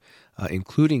everyone,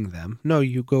 including them? No,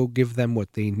 you go give them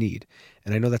what they need.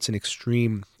 And I know that's an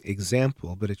extreme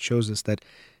example, but it shows us that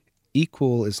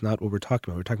equal is not what we're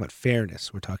talking about. We're talking about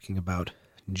fairness. We're talking about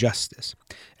justice.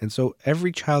 And so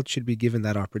every child should be given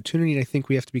that opportunity. And I think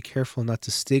we have to be careful not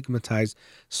to stigmatize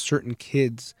certain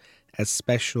kids as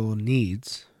special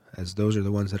needs, as those are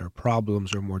the ones that are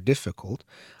problems or more difficult,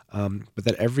 but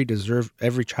that every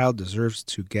child deserves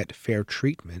to get fair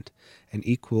treatment and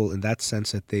equal in that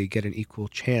sense that they get an equal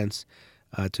chance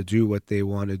to do what they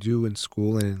want to do in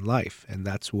school and in life. And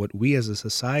that's what we as a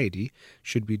society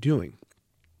should be doing,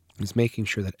 is making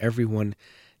sure that everyone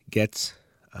gets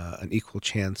an equal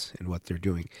chance in what they're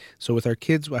doing. So with our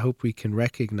kids, I hope we can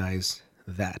recognize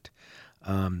that.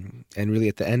 And really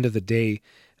at the end of the day,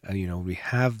 we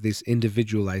have this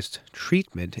individualized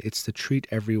treatment. It's to treat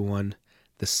everyone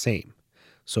the same.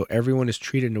 So everyone is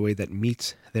treated in a way that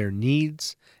meets their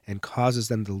needs and causes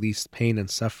them the least pain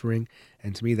and suffering.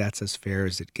 And to me, that's as fair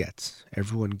as it gets.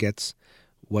 Everyone gets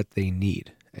what they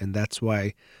need. And that's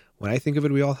why when I think of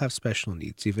it, we all have special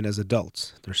needs, even as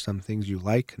adults. There's some things you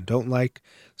like and don't like,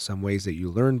 some ways that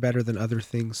you learn better than other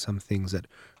things, some things that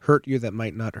hurt you that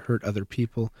might not hurt other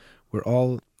people. We're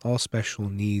all special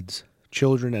needs,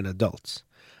 children and adults.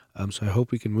 So I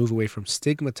hope we can move away from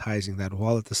stigmatizing that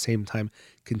while at the same time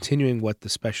continuing what the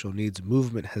special needs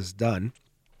movement has done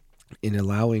in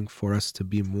allowing for us to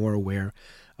be more aware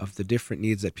of the different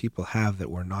needs that people have,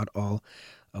 that we're not all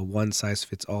a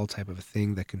one-size-fits-all type of a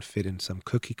thing that can fit in some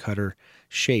cookie-cutter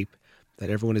shape, that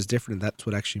everyone is different, and that's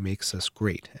what actually makes us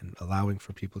great. And allowing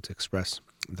for people to express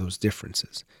those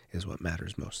differences is what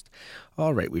matters most.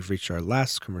 All right, we've reached our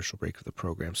last commercial break of the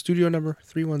program. Studio number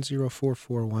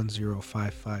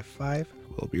 310-441-0555.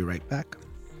 We'll be right back.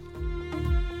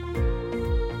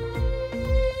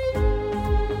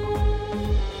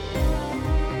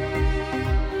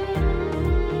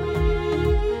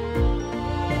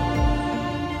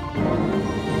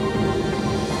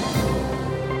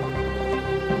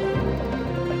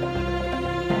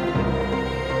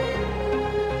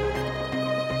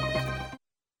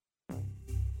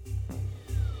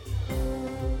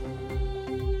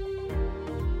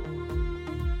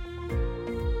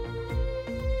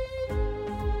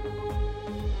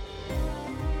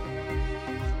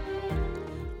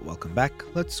 Back.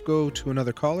 Let's go to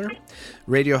another caller.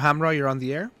 Radio Hamra, you're on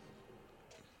the air.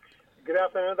 Good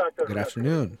afternoon, Dr. Good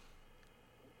afternoon.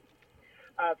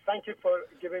 Thank you for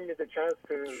giving me the chance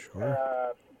to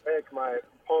make my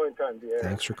point on the air.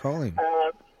 Thanks for calling.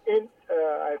 I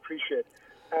appreciate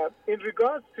it. In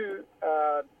regards to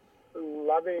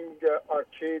loving our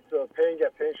kids or paying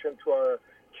attention to our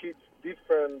kids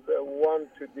different one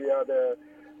to the other,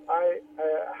 I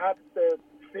had a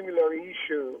similar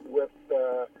issue with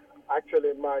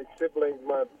actually my siblings,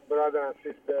 my brother and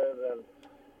sister, and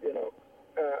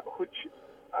which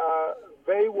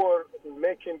they were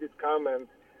making this comment,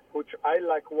 which I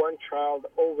like one child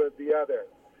over the other.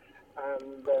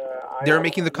 And they were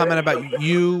making the comment about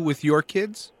you with your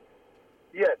kids?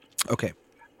 Yes. Okay.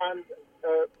 And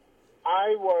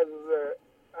I was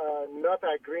not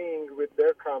agreeing with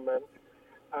their comment,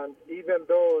 and even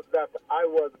though that I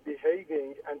was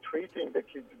behaving and treating the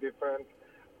kids different,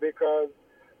 because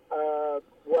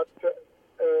what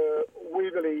we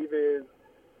believe is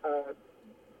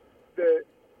the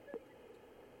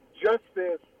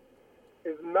justice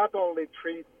is not only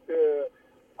treat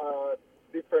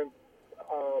different,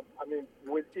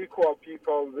 with equal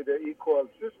people with an equal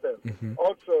system. Mm-hmm.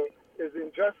 Also, is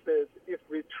injustice if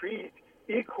we treat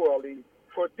equally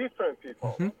for different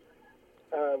people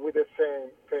with the same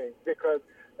thing. Because,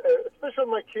 especially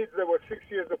my kids, they were 6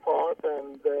 years apart,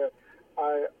 and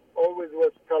I always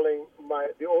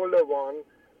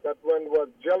girlfriend was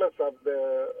jealous of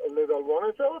the little one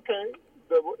and said, okay,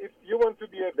 if you want to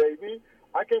be a baby,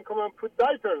 I can come and put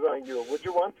diapers on you. Would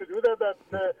you want to do that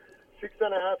at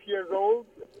 6.5 years old?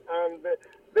 And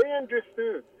they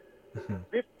understood.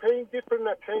 Paying different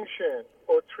attention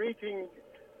or treating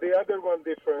the other one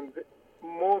different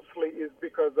mostly is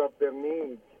because of their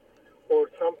needs or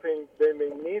something they may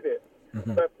need it.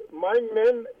 But my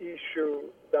main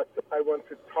issue that I want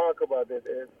to talk about it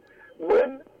is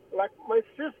when, like, my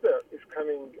sister is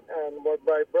coming and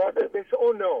my brother, they say,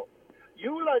 oh no,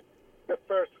 you like the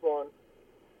first one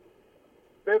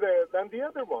better than the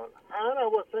other one. And I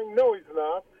was saying, no, it's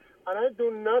not. And I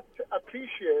do not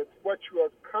appreciate what you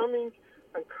are coming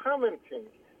and commenting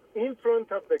in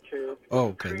front of the kids. Oh,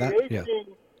 okay.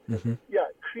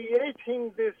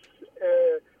 Creating this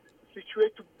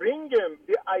situation to bring them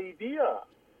the idea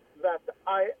that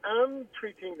I am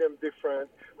treating them different,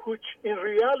 which in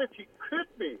reality could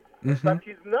be. But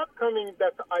it's not coming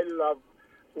that I love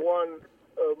one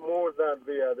more than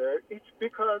the other. It's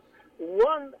because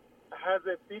one has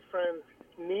a different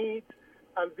need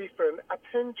and different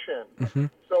attention.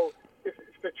 So if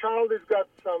the child has got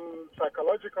some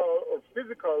psychological or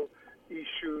physical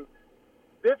issue,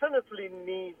 definitely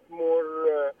need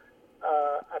more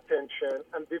attention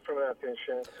and different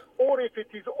attention. Or if it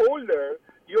is older,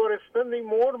 you are spending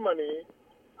more money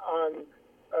on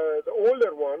the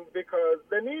older one because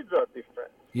the needs are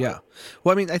different. Yeah.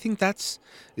 Well, I mean, I think that's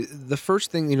the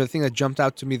first thing, the thing that jumped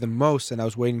out to me the most, and I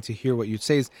was waiting to hear what you'd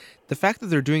say, is the fact that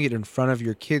they're doing it in front of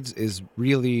your kids is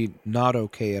really not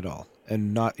okay at all.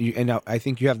 And I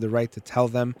think you have the right to tell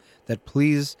them that,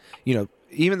 please,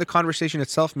 even the conversation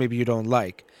itself, maybe you don't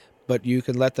like, but you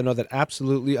can let them know that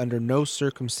absolutely under no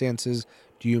circumstances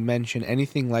do you mention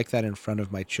anything like that in front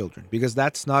of my children, because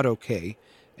that's not okay.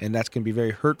 And that's going to be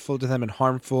very hurtful to them and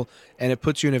harmful, and it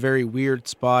puts you in a very weird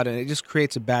spot, and it just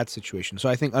creates a bad situation. So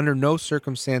I think under no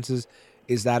circumstances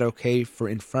is that okay for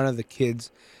in front of the kids.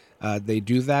 They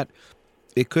do that.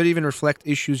 It could even reflect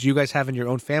issues you guys have in your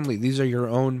own family. These are your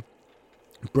own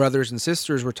brothers and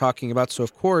sisters we're talking about. So,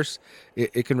 of course,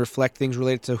 it can reflect things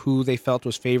related to who they felt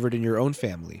was favored in your own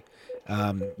family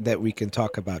that we can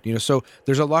talk about. So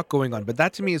there's a lot going on. But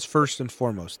that to me is first and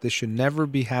foremost. This should never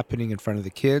be happening in front of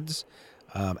the kids.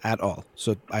 At all.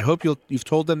 So I hope you've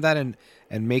told them that and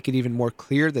make it even more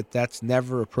clear that that's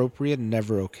never appropriate and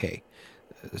never okay.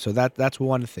 So that's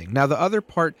one thing. Now the other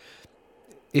part,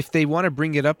 if they want to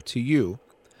bring it up to you,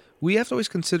 we have to always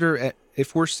consider,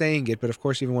 if we're saying it, but of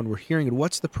course even when we're hearing it,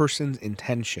 what's the person's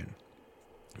intention?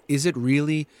 Is it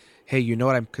really, hey, you know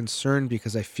what, I'm concerned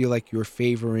because I feel like you're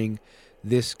favoring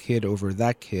this kid over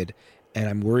that kid, and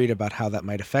I'm worried about how that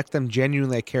might affect them.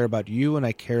 Genuinely, I care about you and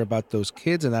I care about those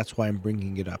kids, and that's why I'm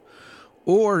bringing it up.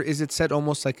 Or is it said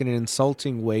almost like in an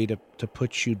insulting way to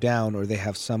put you down, or they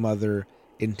have some other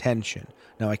intention?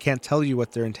 Now, I can't tell you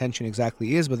what their intention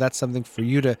exactly is, but that's something for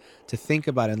you to think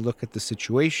about and look at the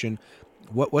situation.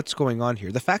 What's going on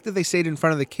here? The fact that they say it in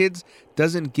front of the kids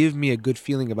doesn't give me a good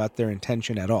feeling about their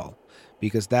intention at all,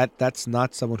 because that's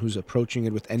not someone who's approaching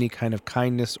it with any kind of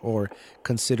kindness or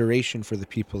consideration for the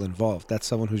people involved. That's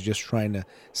someone who's just trying to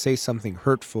say something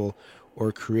hurtful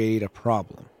or create a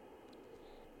problem.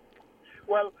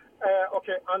 Well,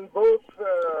 okay, on both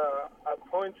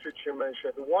points which you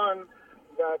mentioned, one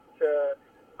that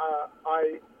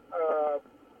I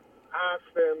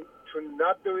asked them to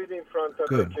not do it in front of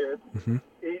the kids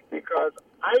because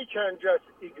I can just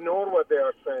ignore what they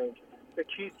are saying. The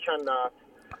kids cannot.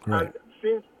 Right. And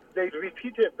since they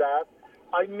repeated that,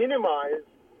 I minimize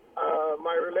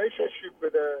my relationship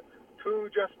with the two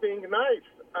just being nice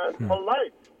and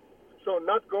polite. So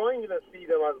not going to see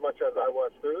them as much as I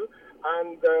was to,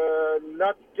 and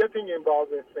not getting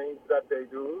involved in things that they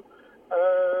do,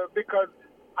 because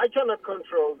I cannot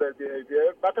control their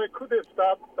behavior, but I could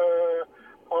stop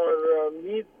our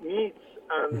meets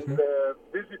and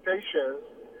visitations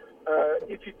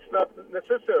if it's not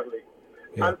necessarily.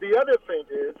 Yeah. And the other thing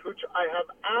is, which I have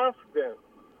asked them,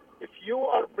 if you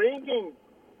are bringing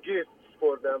gifts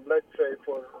for them, let's say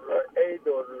for Eid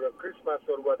or Christmas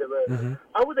or whatever,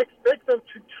 I would expect them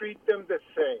to treat them the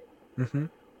same.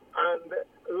 And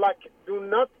like, do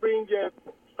not bring a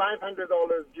 $500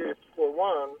 gift for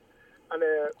one and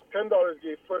a $10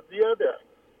 gift for the other.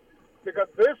 Because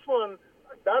this one,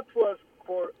 that was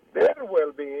for their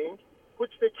well-being,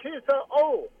 which the kids are,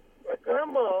 oh, my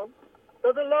grandma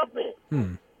doesn't love me.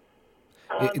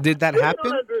 Did that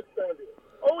happen? Don't understand it.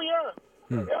 Oh, yeah.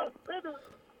 Yeah, they do.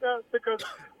 Yeah, because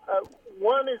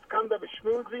one is kind of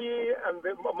schmoozy, and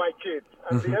my kids,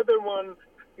 and the other one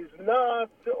is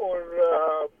not,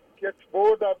 or gets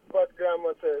bored of what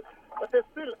grandma says. But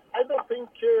still, I don't think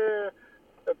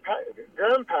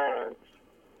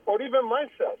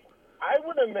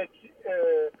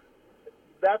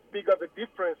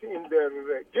in their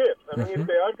gifts. I mean, if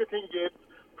they are getting gifts,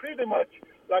 pretty much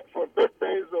like for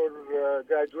birthdays or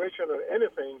graduation or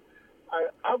anything,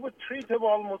 I would treat them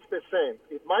almost the same.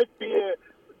 It might be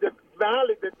the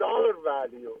dollar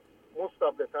value most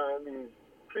of the time is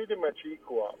pretty much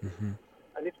equal.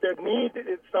 And if their need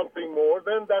is something more,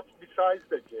 then that's besides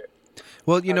the gift.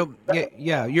 Well,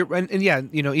 you're and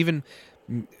even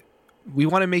we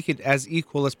want to make it as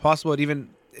equal as possible.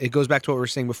 It goes back to what we were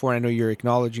saying before. I know you're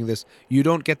acknowledging this. You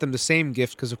don't get them the same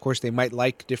gift because, of course, they might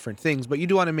like different things, but you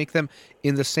do want to make them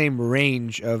in the same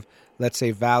range of, let's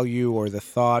say, value or the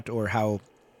thought or how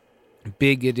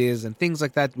big it is and things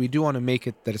like that. We do want to make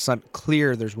it that it's not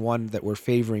clear there's one that we're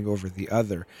favoring over the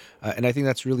other. And I think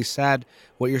that's really sad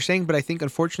what you're saying, but I think,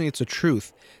 unfortunately, it's a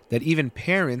truth that even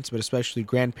parents, but especially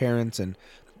grandparents and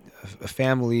a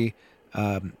family,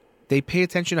 they pay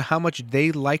attention to how much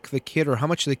they like the kid or how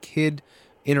much the kid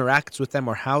interacts with them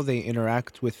or how they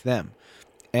interact with them.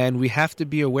 And we have to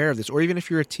be aware of this. Or even if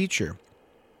you're a teacher,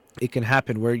 it can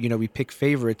happen where, we pick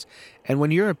favorites. And when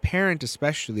you're a parent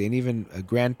especially, and even a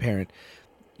grandparent,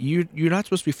 you're not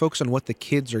supposed to be focused on what the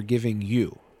kids are giving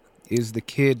you. Is the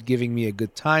kid giving me a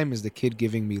good time? Is the kid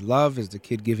giving me love? Is the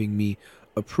kid giving me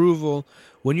approval?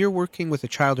 When you're working with a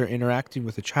child or interacting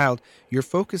with a child, your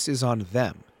focus is on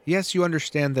them. Yes, you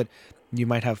understand that you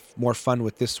might have more fun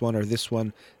with this one, or this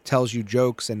one tells you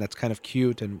jokes and that's kind of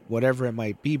cute and whatever it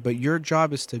might be, but your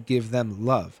job is to give them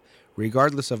love,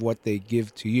 regardless of what they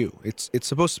give to you. It's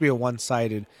supposed to be a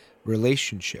one-sided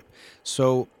relationship.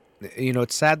 So,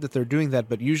 it's sad that they're doing that,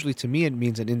 but usually to me it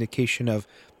means an indication of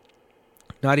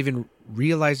not even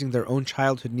realizing their own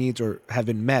childhood needs or have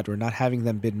been met or not having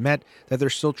them been met, that they're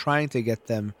still trying to get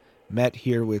them met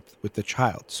here with the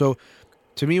child. So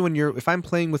to me, if I'm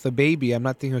playing with a baby, I'm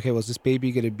not thinking, okay, well, is this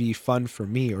baby going to be fun for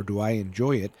me or do I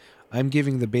enjoy it? I'm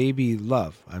giving the baby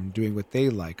love. I'm doing what they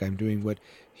like. I'm doing what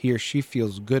he or she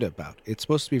feels good about. It's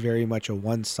supposed to be very much a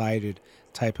one-sided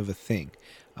type of a thing.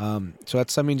 So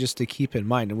that's something just to keep in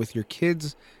mind. And with your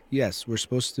kids, yes, we're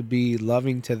supposed to be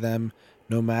loving to them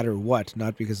no matter what,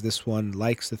 not because this one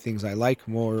likes the things I like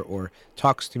more or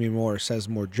talks to me more or says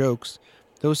more jokes.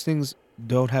 Those things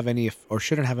don't have any or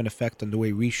shouldn't have an effect on the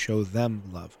way we show them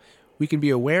love. We can be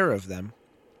aware of them,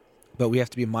 but we have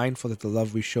to be mindful that the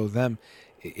love we show them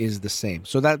is the same.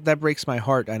 So that breaks my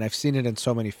heart, and I've seen it in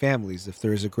so many families. If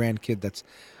there is a grandkid that's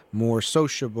more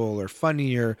sociable or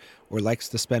funnier or likes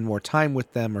to spend more time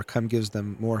with them or gives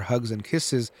them more hugs and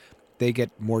kisses, they get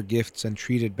more gifts and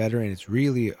treated better, and it's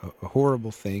really a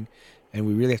horrible thing. And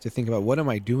we really have to think about, what am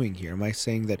I doing here? Am I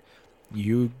saying that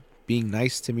you being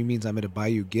nice to me means I'm going to buy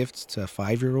you gifts to a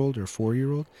 5-year-old or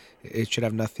 4-year-old? It should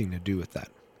have nothing to do with that.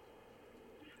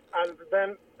 And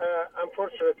then,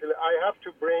 unfortunately, I have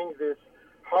to bring this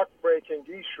heartbreaking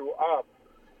issue up,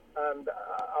 and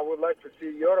I would like to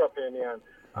see your opinion.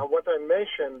 What I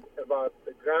mentioned about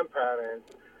the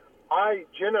grandparents, I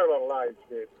generalized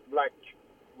it. Like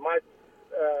my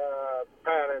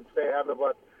parents, they have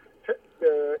about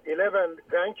 11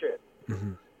 grandkids.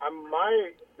 Mm-hmm.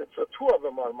 So 2 of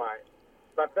them are mine.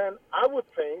 But then I would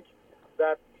think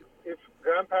that if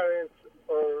grandparents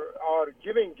are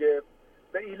giving gifts,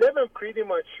 the 11 pretty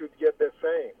much should get the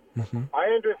same. Mm-hmm. I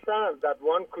understand that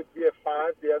one could be a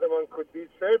 5, the other one could be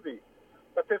 30.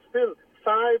 But still,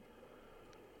 5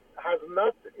 has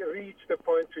not reached the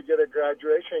point to get a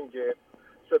graduation gift.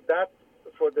 So that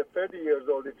for the 30 years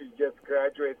old, if he just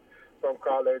graduates from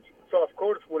college, so of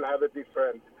course we'll have a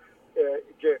different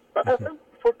gift. But I think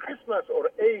for Christmas or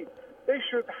Eid, they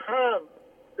should have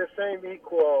the same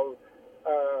equal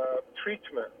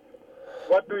treatment.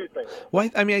 What do you think? Well,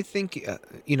 I think,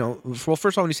 first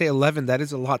of all, when you say 11, that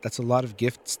is a lot. That's a lot of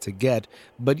gifts to get.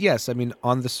 But yes,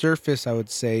 on the surface, I would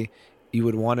say you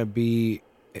would want to be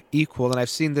equal. And I've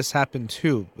seen this happen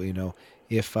too.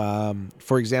 If,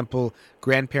 for example,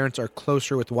 grandparents are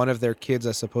closer with one of their kids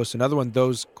as opposed to another one,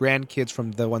 those grandkids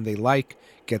from the one they like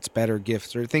gets better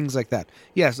gifts or things like that.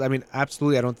 Yes,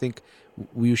 absolutely. I don't think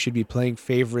we should be playing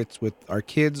favorites with our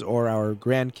kids or our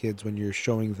grandkids when you're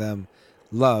showing them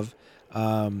love.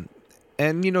 And,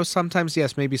 sometimes,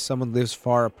 yes, maybe someone lives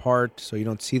far apart, so you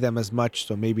don't see them as much,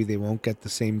 so maybe they won't get the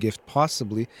same gift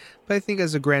possibly. But I think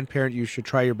as a grandparent, you should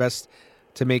try your best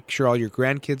to make sure all your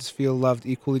grandkids feel loved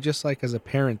equally, just like as a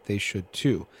parent they should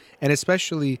too. And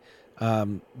especially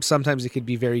sometimes it could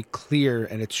be very clear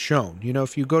and it's shown.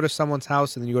 If you go to someone's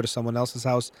house and then you go to someone else's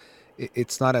house,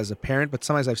 it's not as a parent, but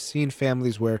sometimes I've seen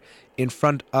families where in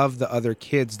front of the other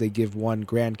kids, they give one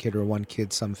grandkid or one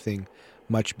kid something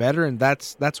much better, and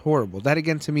that's horrible. That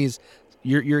again to me is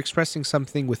you're expressing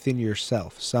something within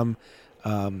yourself, some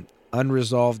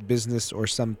unresolved business or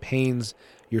some pains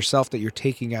yourself that you're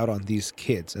taking out on these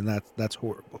kids, and that's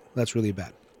horrible. That's really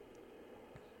bad.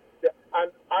 Yeah,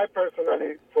 and I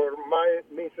personally, for my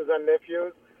nieces and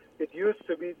nephews, it used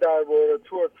to be there were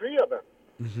 2 or 3 of them.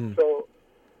 Mm-hmm. So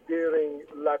during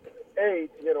like Eid,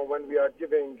 when we are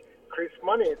giving Christmas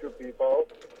money to people,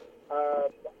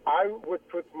 I would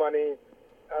put money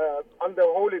on the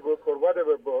Holy Book or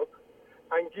whatever book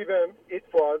and give them, it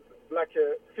was like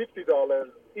 $50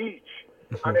 each.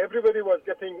 Mm-hmm. And everybody would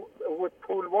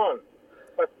pull one.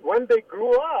 But when they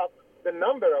grew up, the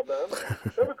number of them,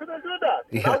 then we couldn't do that.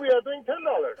 Yeah. Now we are doing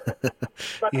 $10.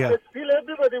 But Yeah. still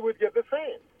everybody would get the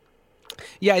same.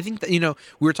 Yeah, I think that,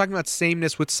 we were talking about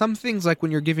sameness with some things. Like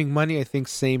when you're giving money, I think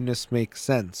sameness makes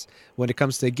sense. When it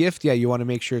comes to a gift, yeah, you want to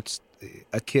make sure it's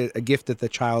a gift that the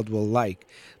child will like.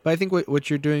 But I think what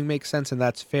you're doing makes sense, and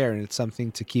that's fair, and it's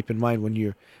something to keep in mind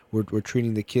when we're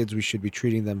treating the kids. We should be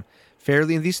treating them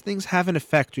fairly, and these things have an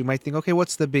effect. You might think, okay,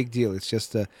 what's the big deal? It's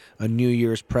just a New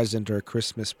Year's present or a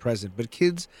Christmas present. But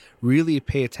kids really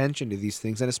pay attention to these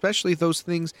things, and especially those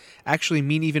things actually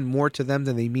mean even more to them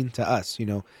than they mean to us.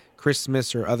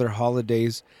 Christmas or other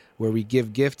holidays where we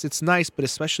give gifts, it's nice, but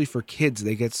especially for kids,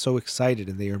 they get so excited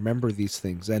and they remember these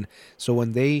things. And so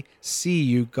when they see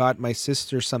you got my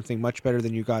sister something much better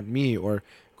than you got me, or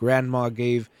grandma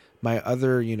gave my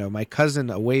cousin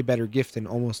a way better gift and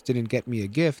almost didn't get me a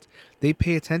gift, they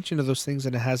pay attention to those things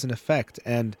and it has an effect.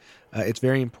 And it's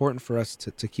very important for us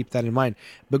to keep that in mind.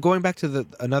 But going back to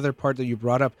another part that you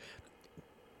brought up,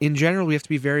 in general, we have to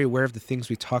be very aware of the things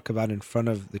we talk about in front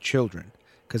of the children,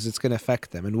 because it's going to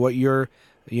affect them. And what your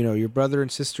brother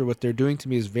and sister, what they're doing to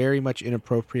me is very much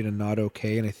inappropriate and not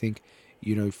okay. And I think,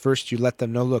 first you let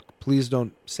them know, look, please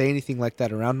don't say anything like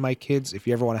that around my kids. If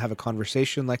you ever want to have a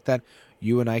conversation like that,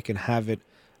 you and I can have it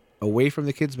away from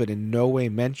the kids, but in no way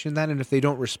mention that. And if they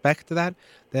don't respect that,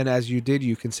 then as you did,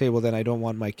 you can say, well, then I don't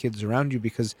want my kids around you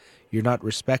because you're not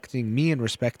respecting me and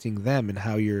respecting them and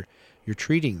how you're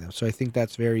treating them. So I think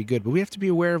that's very good. But we have to be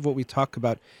aware of what we talk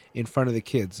about in front of the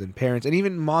kids and parents, and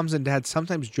even moms and dads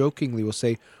sometimes jokingly will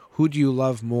say, who do you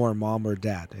love more, mom or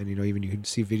dad? And, even you can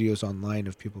see videos online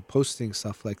of people posting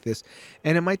stuff like this.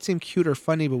 And it might seem cute or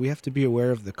funny, but we have to be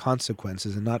aware of the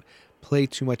consequences and not play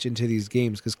too much into these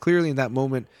games, because clearly in that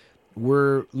moment,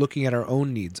 we're looking at our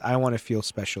own needs. I want to feel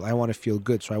special. I want to feel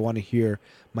good. So I want to hear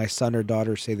my son or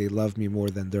daughter say they love me more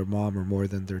than their mom or more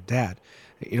than their dad.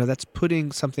 That's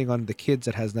putting something on the kids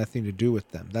that has nothing to do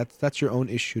with them. That's your own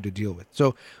issue to deal with.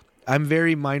 So I'm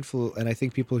very mindful, and I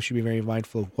think people should be very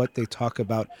mindful of what they talk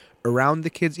about around the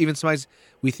kids. Even sometimes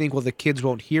we think, well, the kids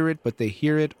won't hear it, but they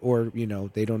hear it, or,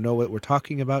 they don't know what we're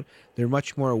talking about. They're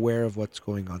much more aware of what's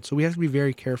going on. So we have to be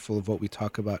very careful of what we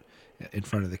talk about in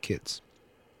front of the kids.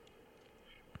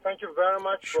 Thank you very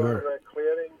much Sure. for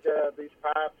clearing these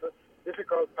paths,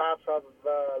 difficult paths of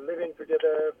living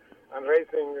together and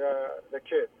raising the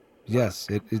kids. Yes,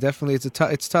 it definitely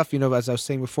it's tough. As I was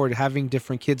saying before, having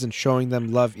different kids and showing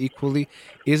them love equally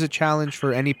is a challenge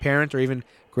for any parent or even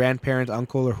grandparent,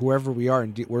 uncle, or whoever we are,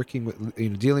 and working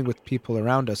with dealing with people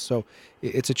around us. So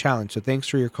it's a challenge. So thanks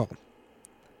for your call.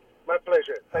 My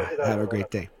pleasure. Thank you. Have a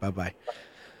great day. Bye-bye.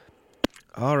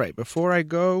 All right. Before I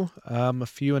go, a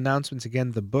few announcements.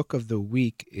 Again, the book of the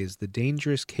week is The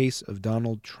Dangerous Case of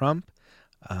Donald Trump.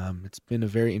 It's been a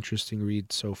very interesting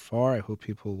read so far. I hope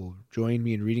people will join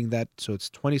me in reading that. So it's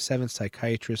 27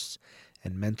 psychiatrists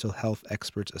and mental health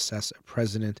experts assess a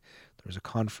president. There was a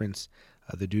conference,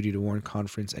 the Duty to Warn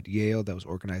conference at Yale that was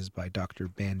organized by Dr.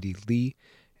 Bandy Lee,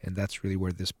 and that's really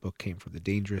where this book came from, The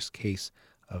Dangerous Case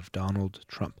of Donald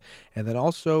Trump. And then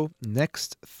also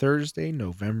next Thursday,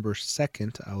 November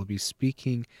 2nd, I will be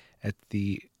speaking at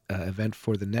the event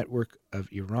for the Network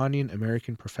of Iranian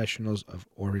American Professionals of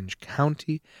Orange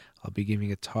County. I'll be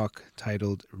giving a talk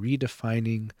titled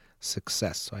Redefining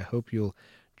Success. So I hope you'll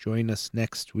join us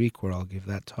next week where I'll give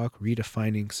that talk,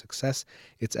 Redefining Success.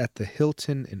 It's at the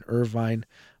Hilton in Irvine.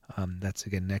 That's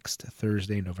again next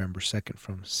Thursday, November 2nd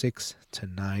from 6 to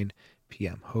 9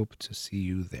 p.m. Hope to see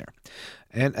you there.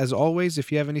 And as always,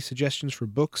 if you have any suggestions for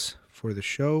books for the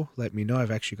show, let me know. I've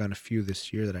actually gotten a few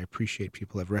this year that I appreciate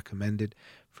people have recommended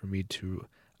for me to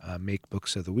make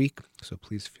books of the week. So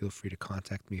please feel free to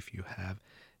contact me if you have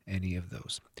any of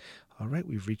those. All right,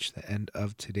 we've reached the end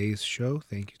of today's show.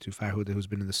 Thank you to Farhuda, who's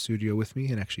been in the studio with me,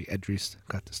 and actually Edris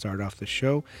got to start off the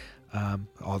show.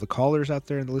 All the callers out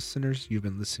there and the listeners, you've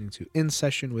been listening to In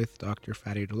Session with Dr.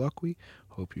 Farid Holakwi.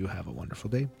 Hope you have a wonderful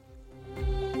day.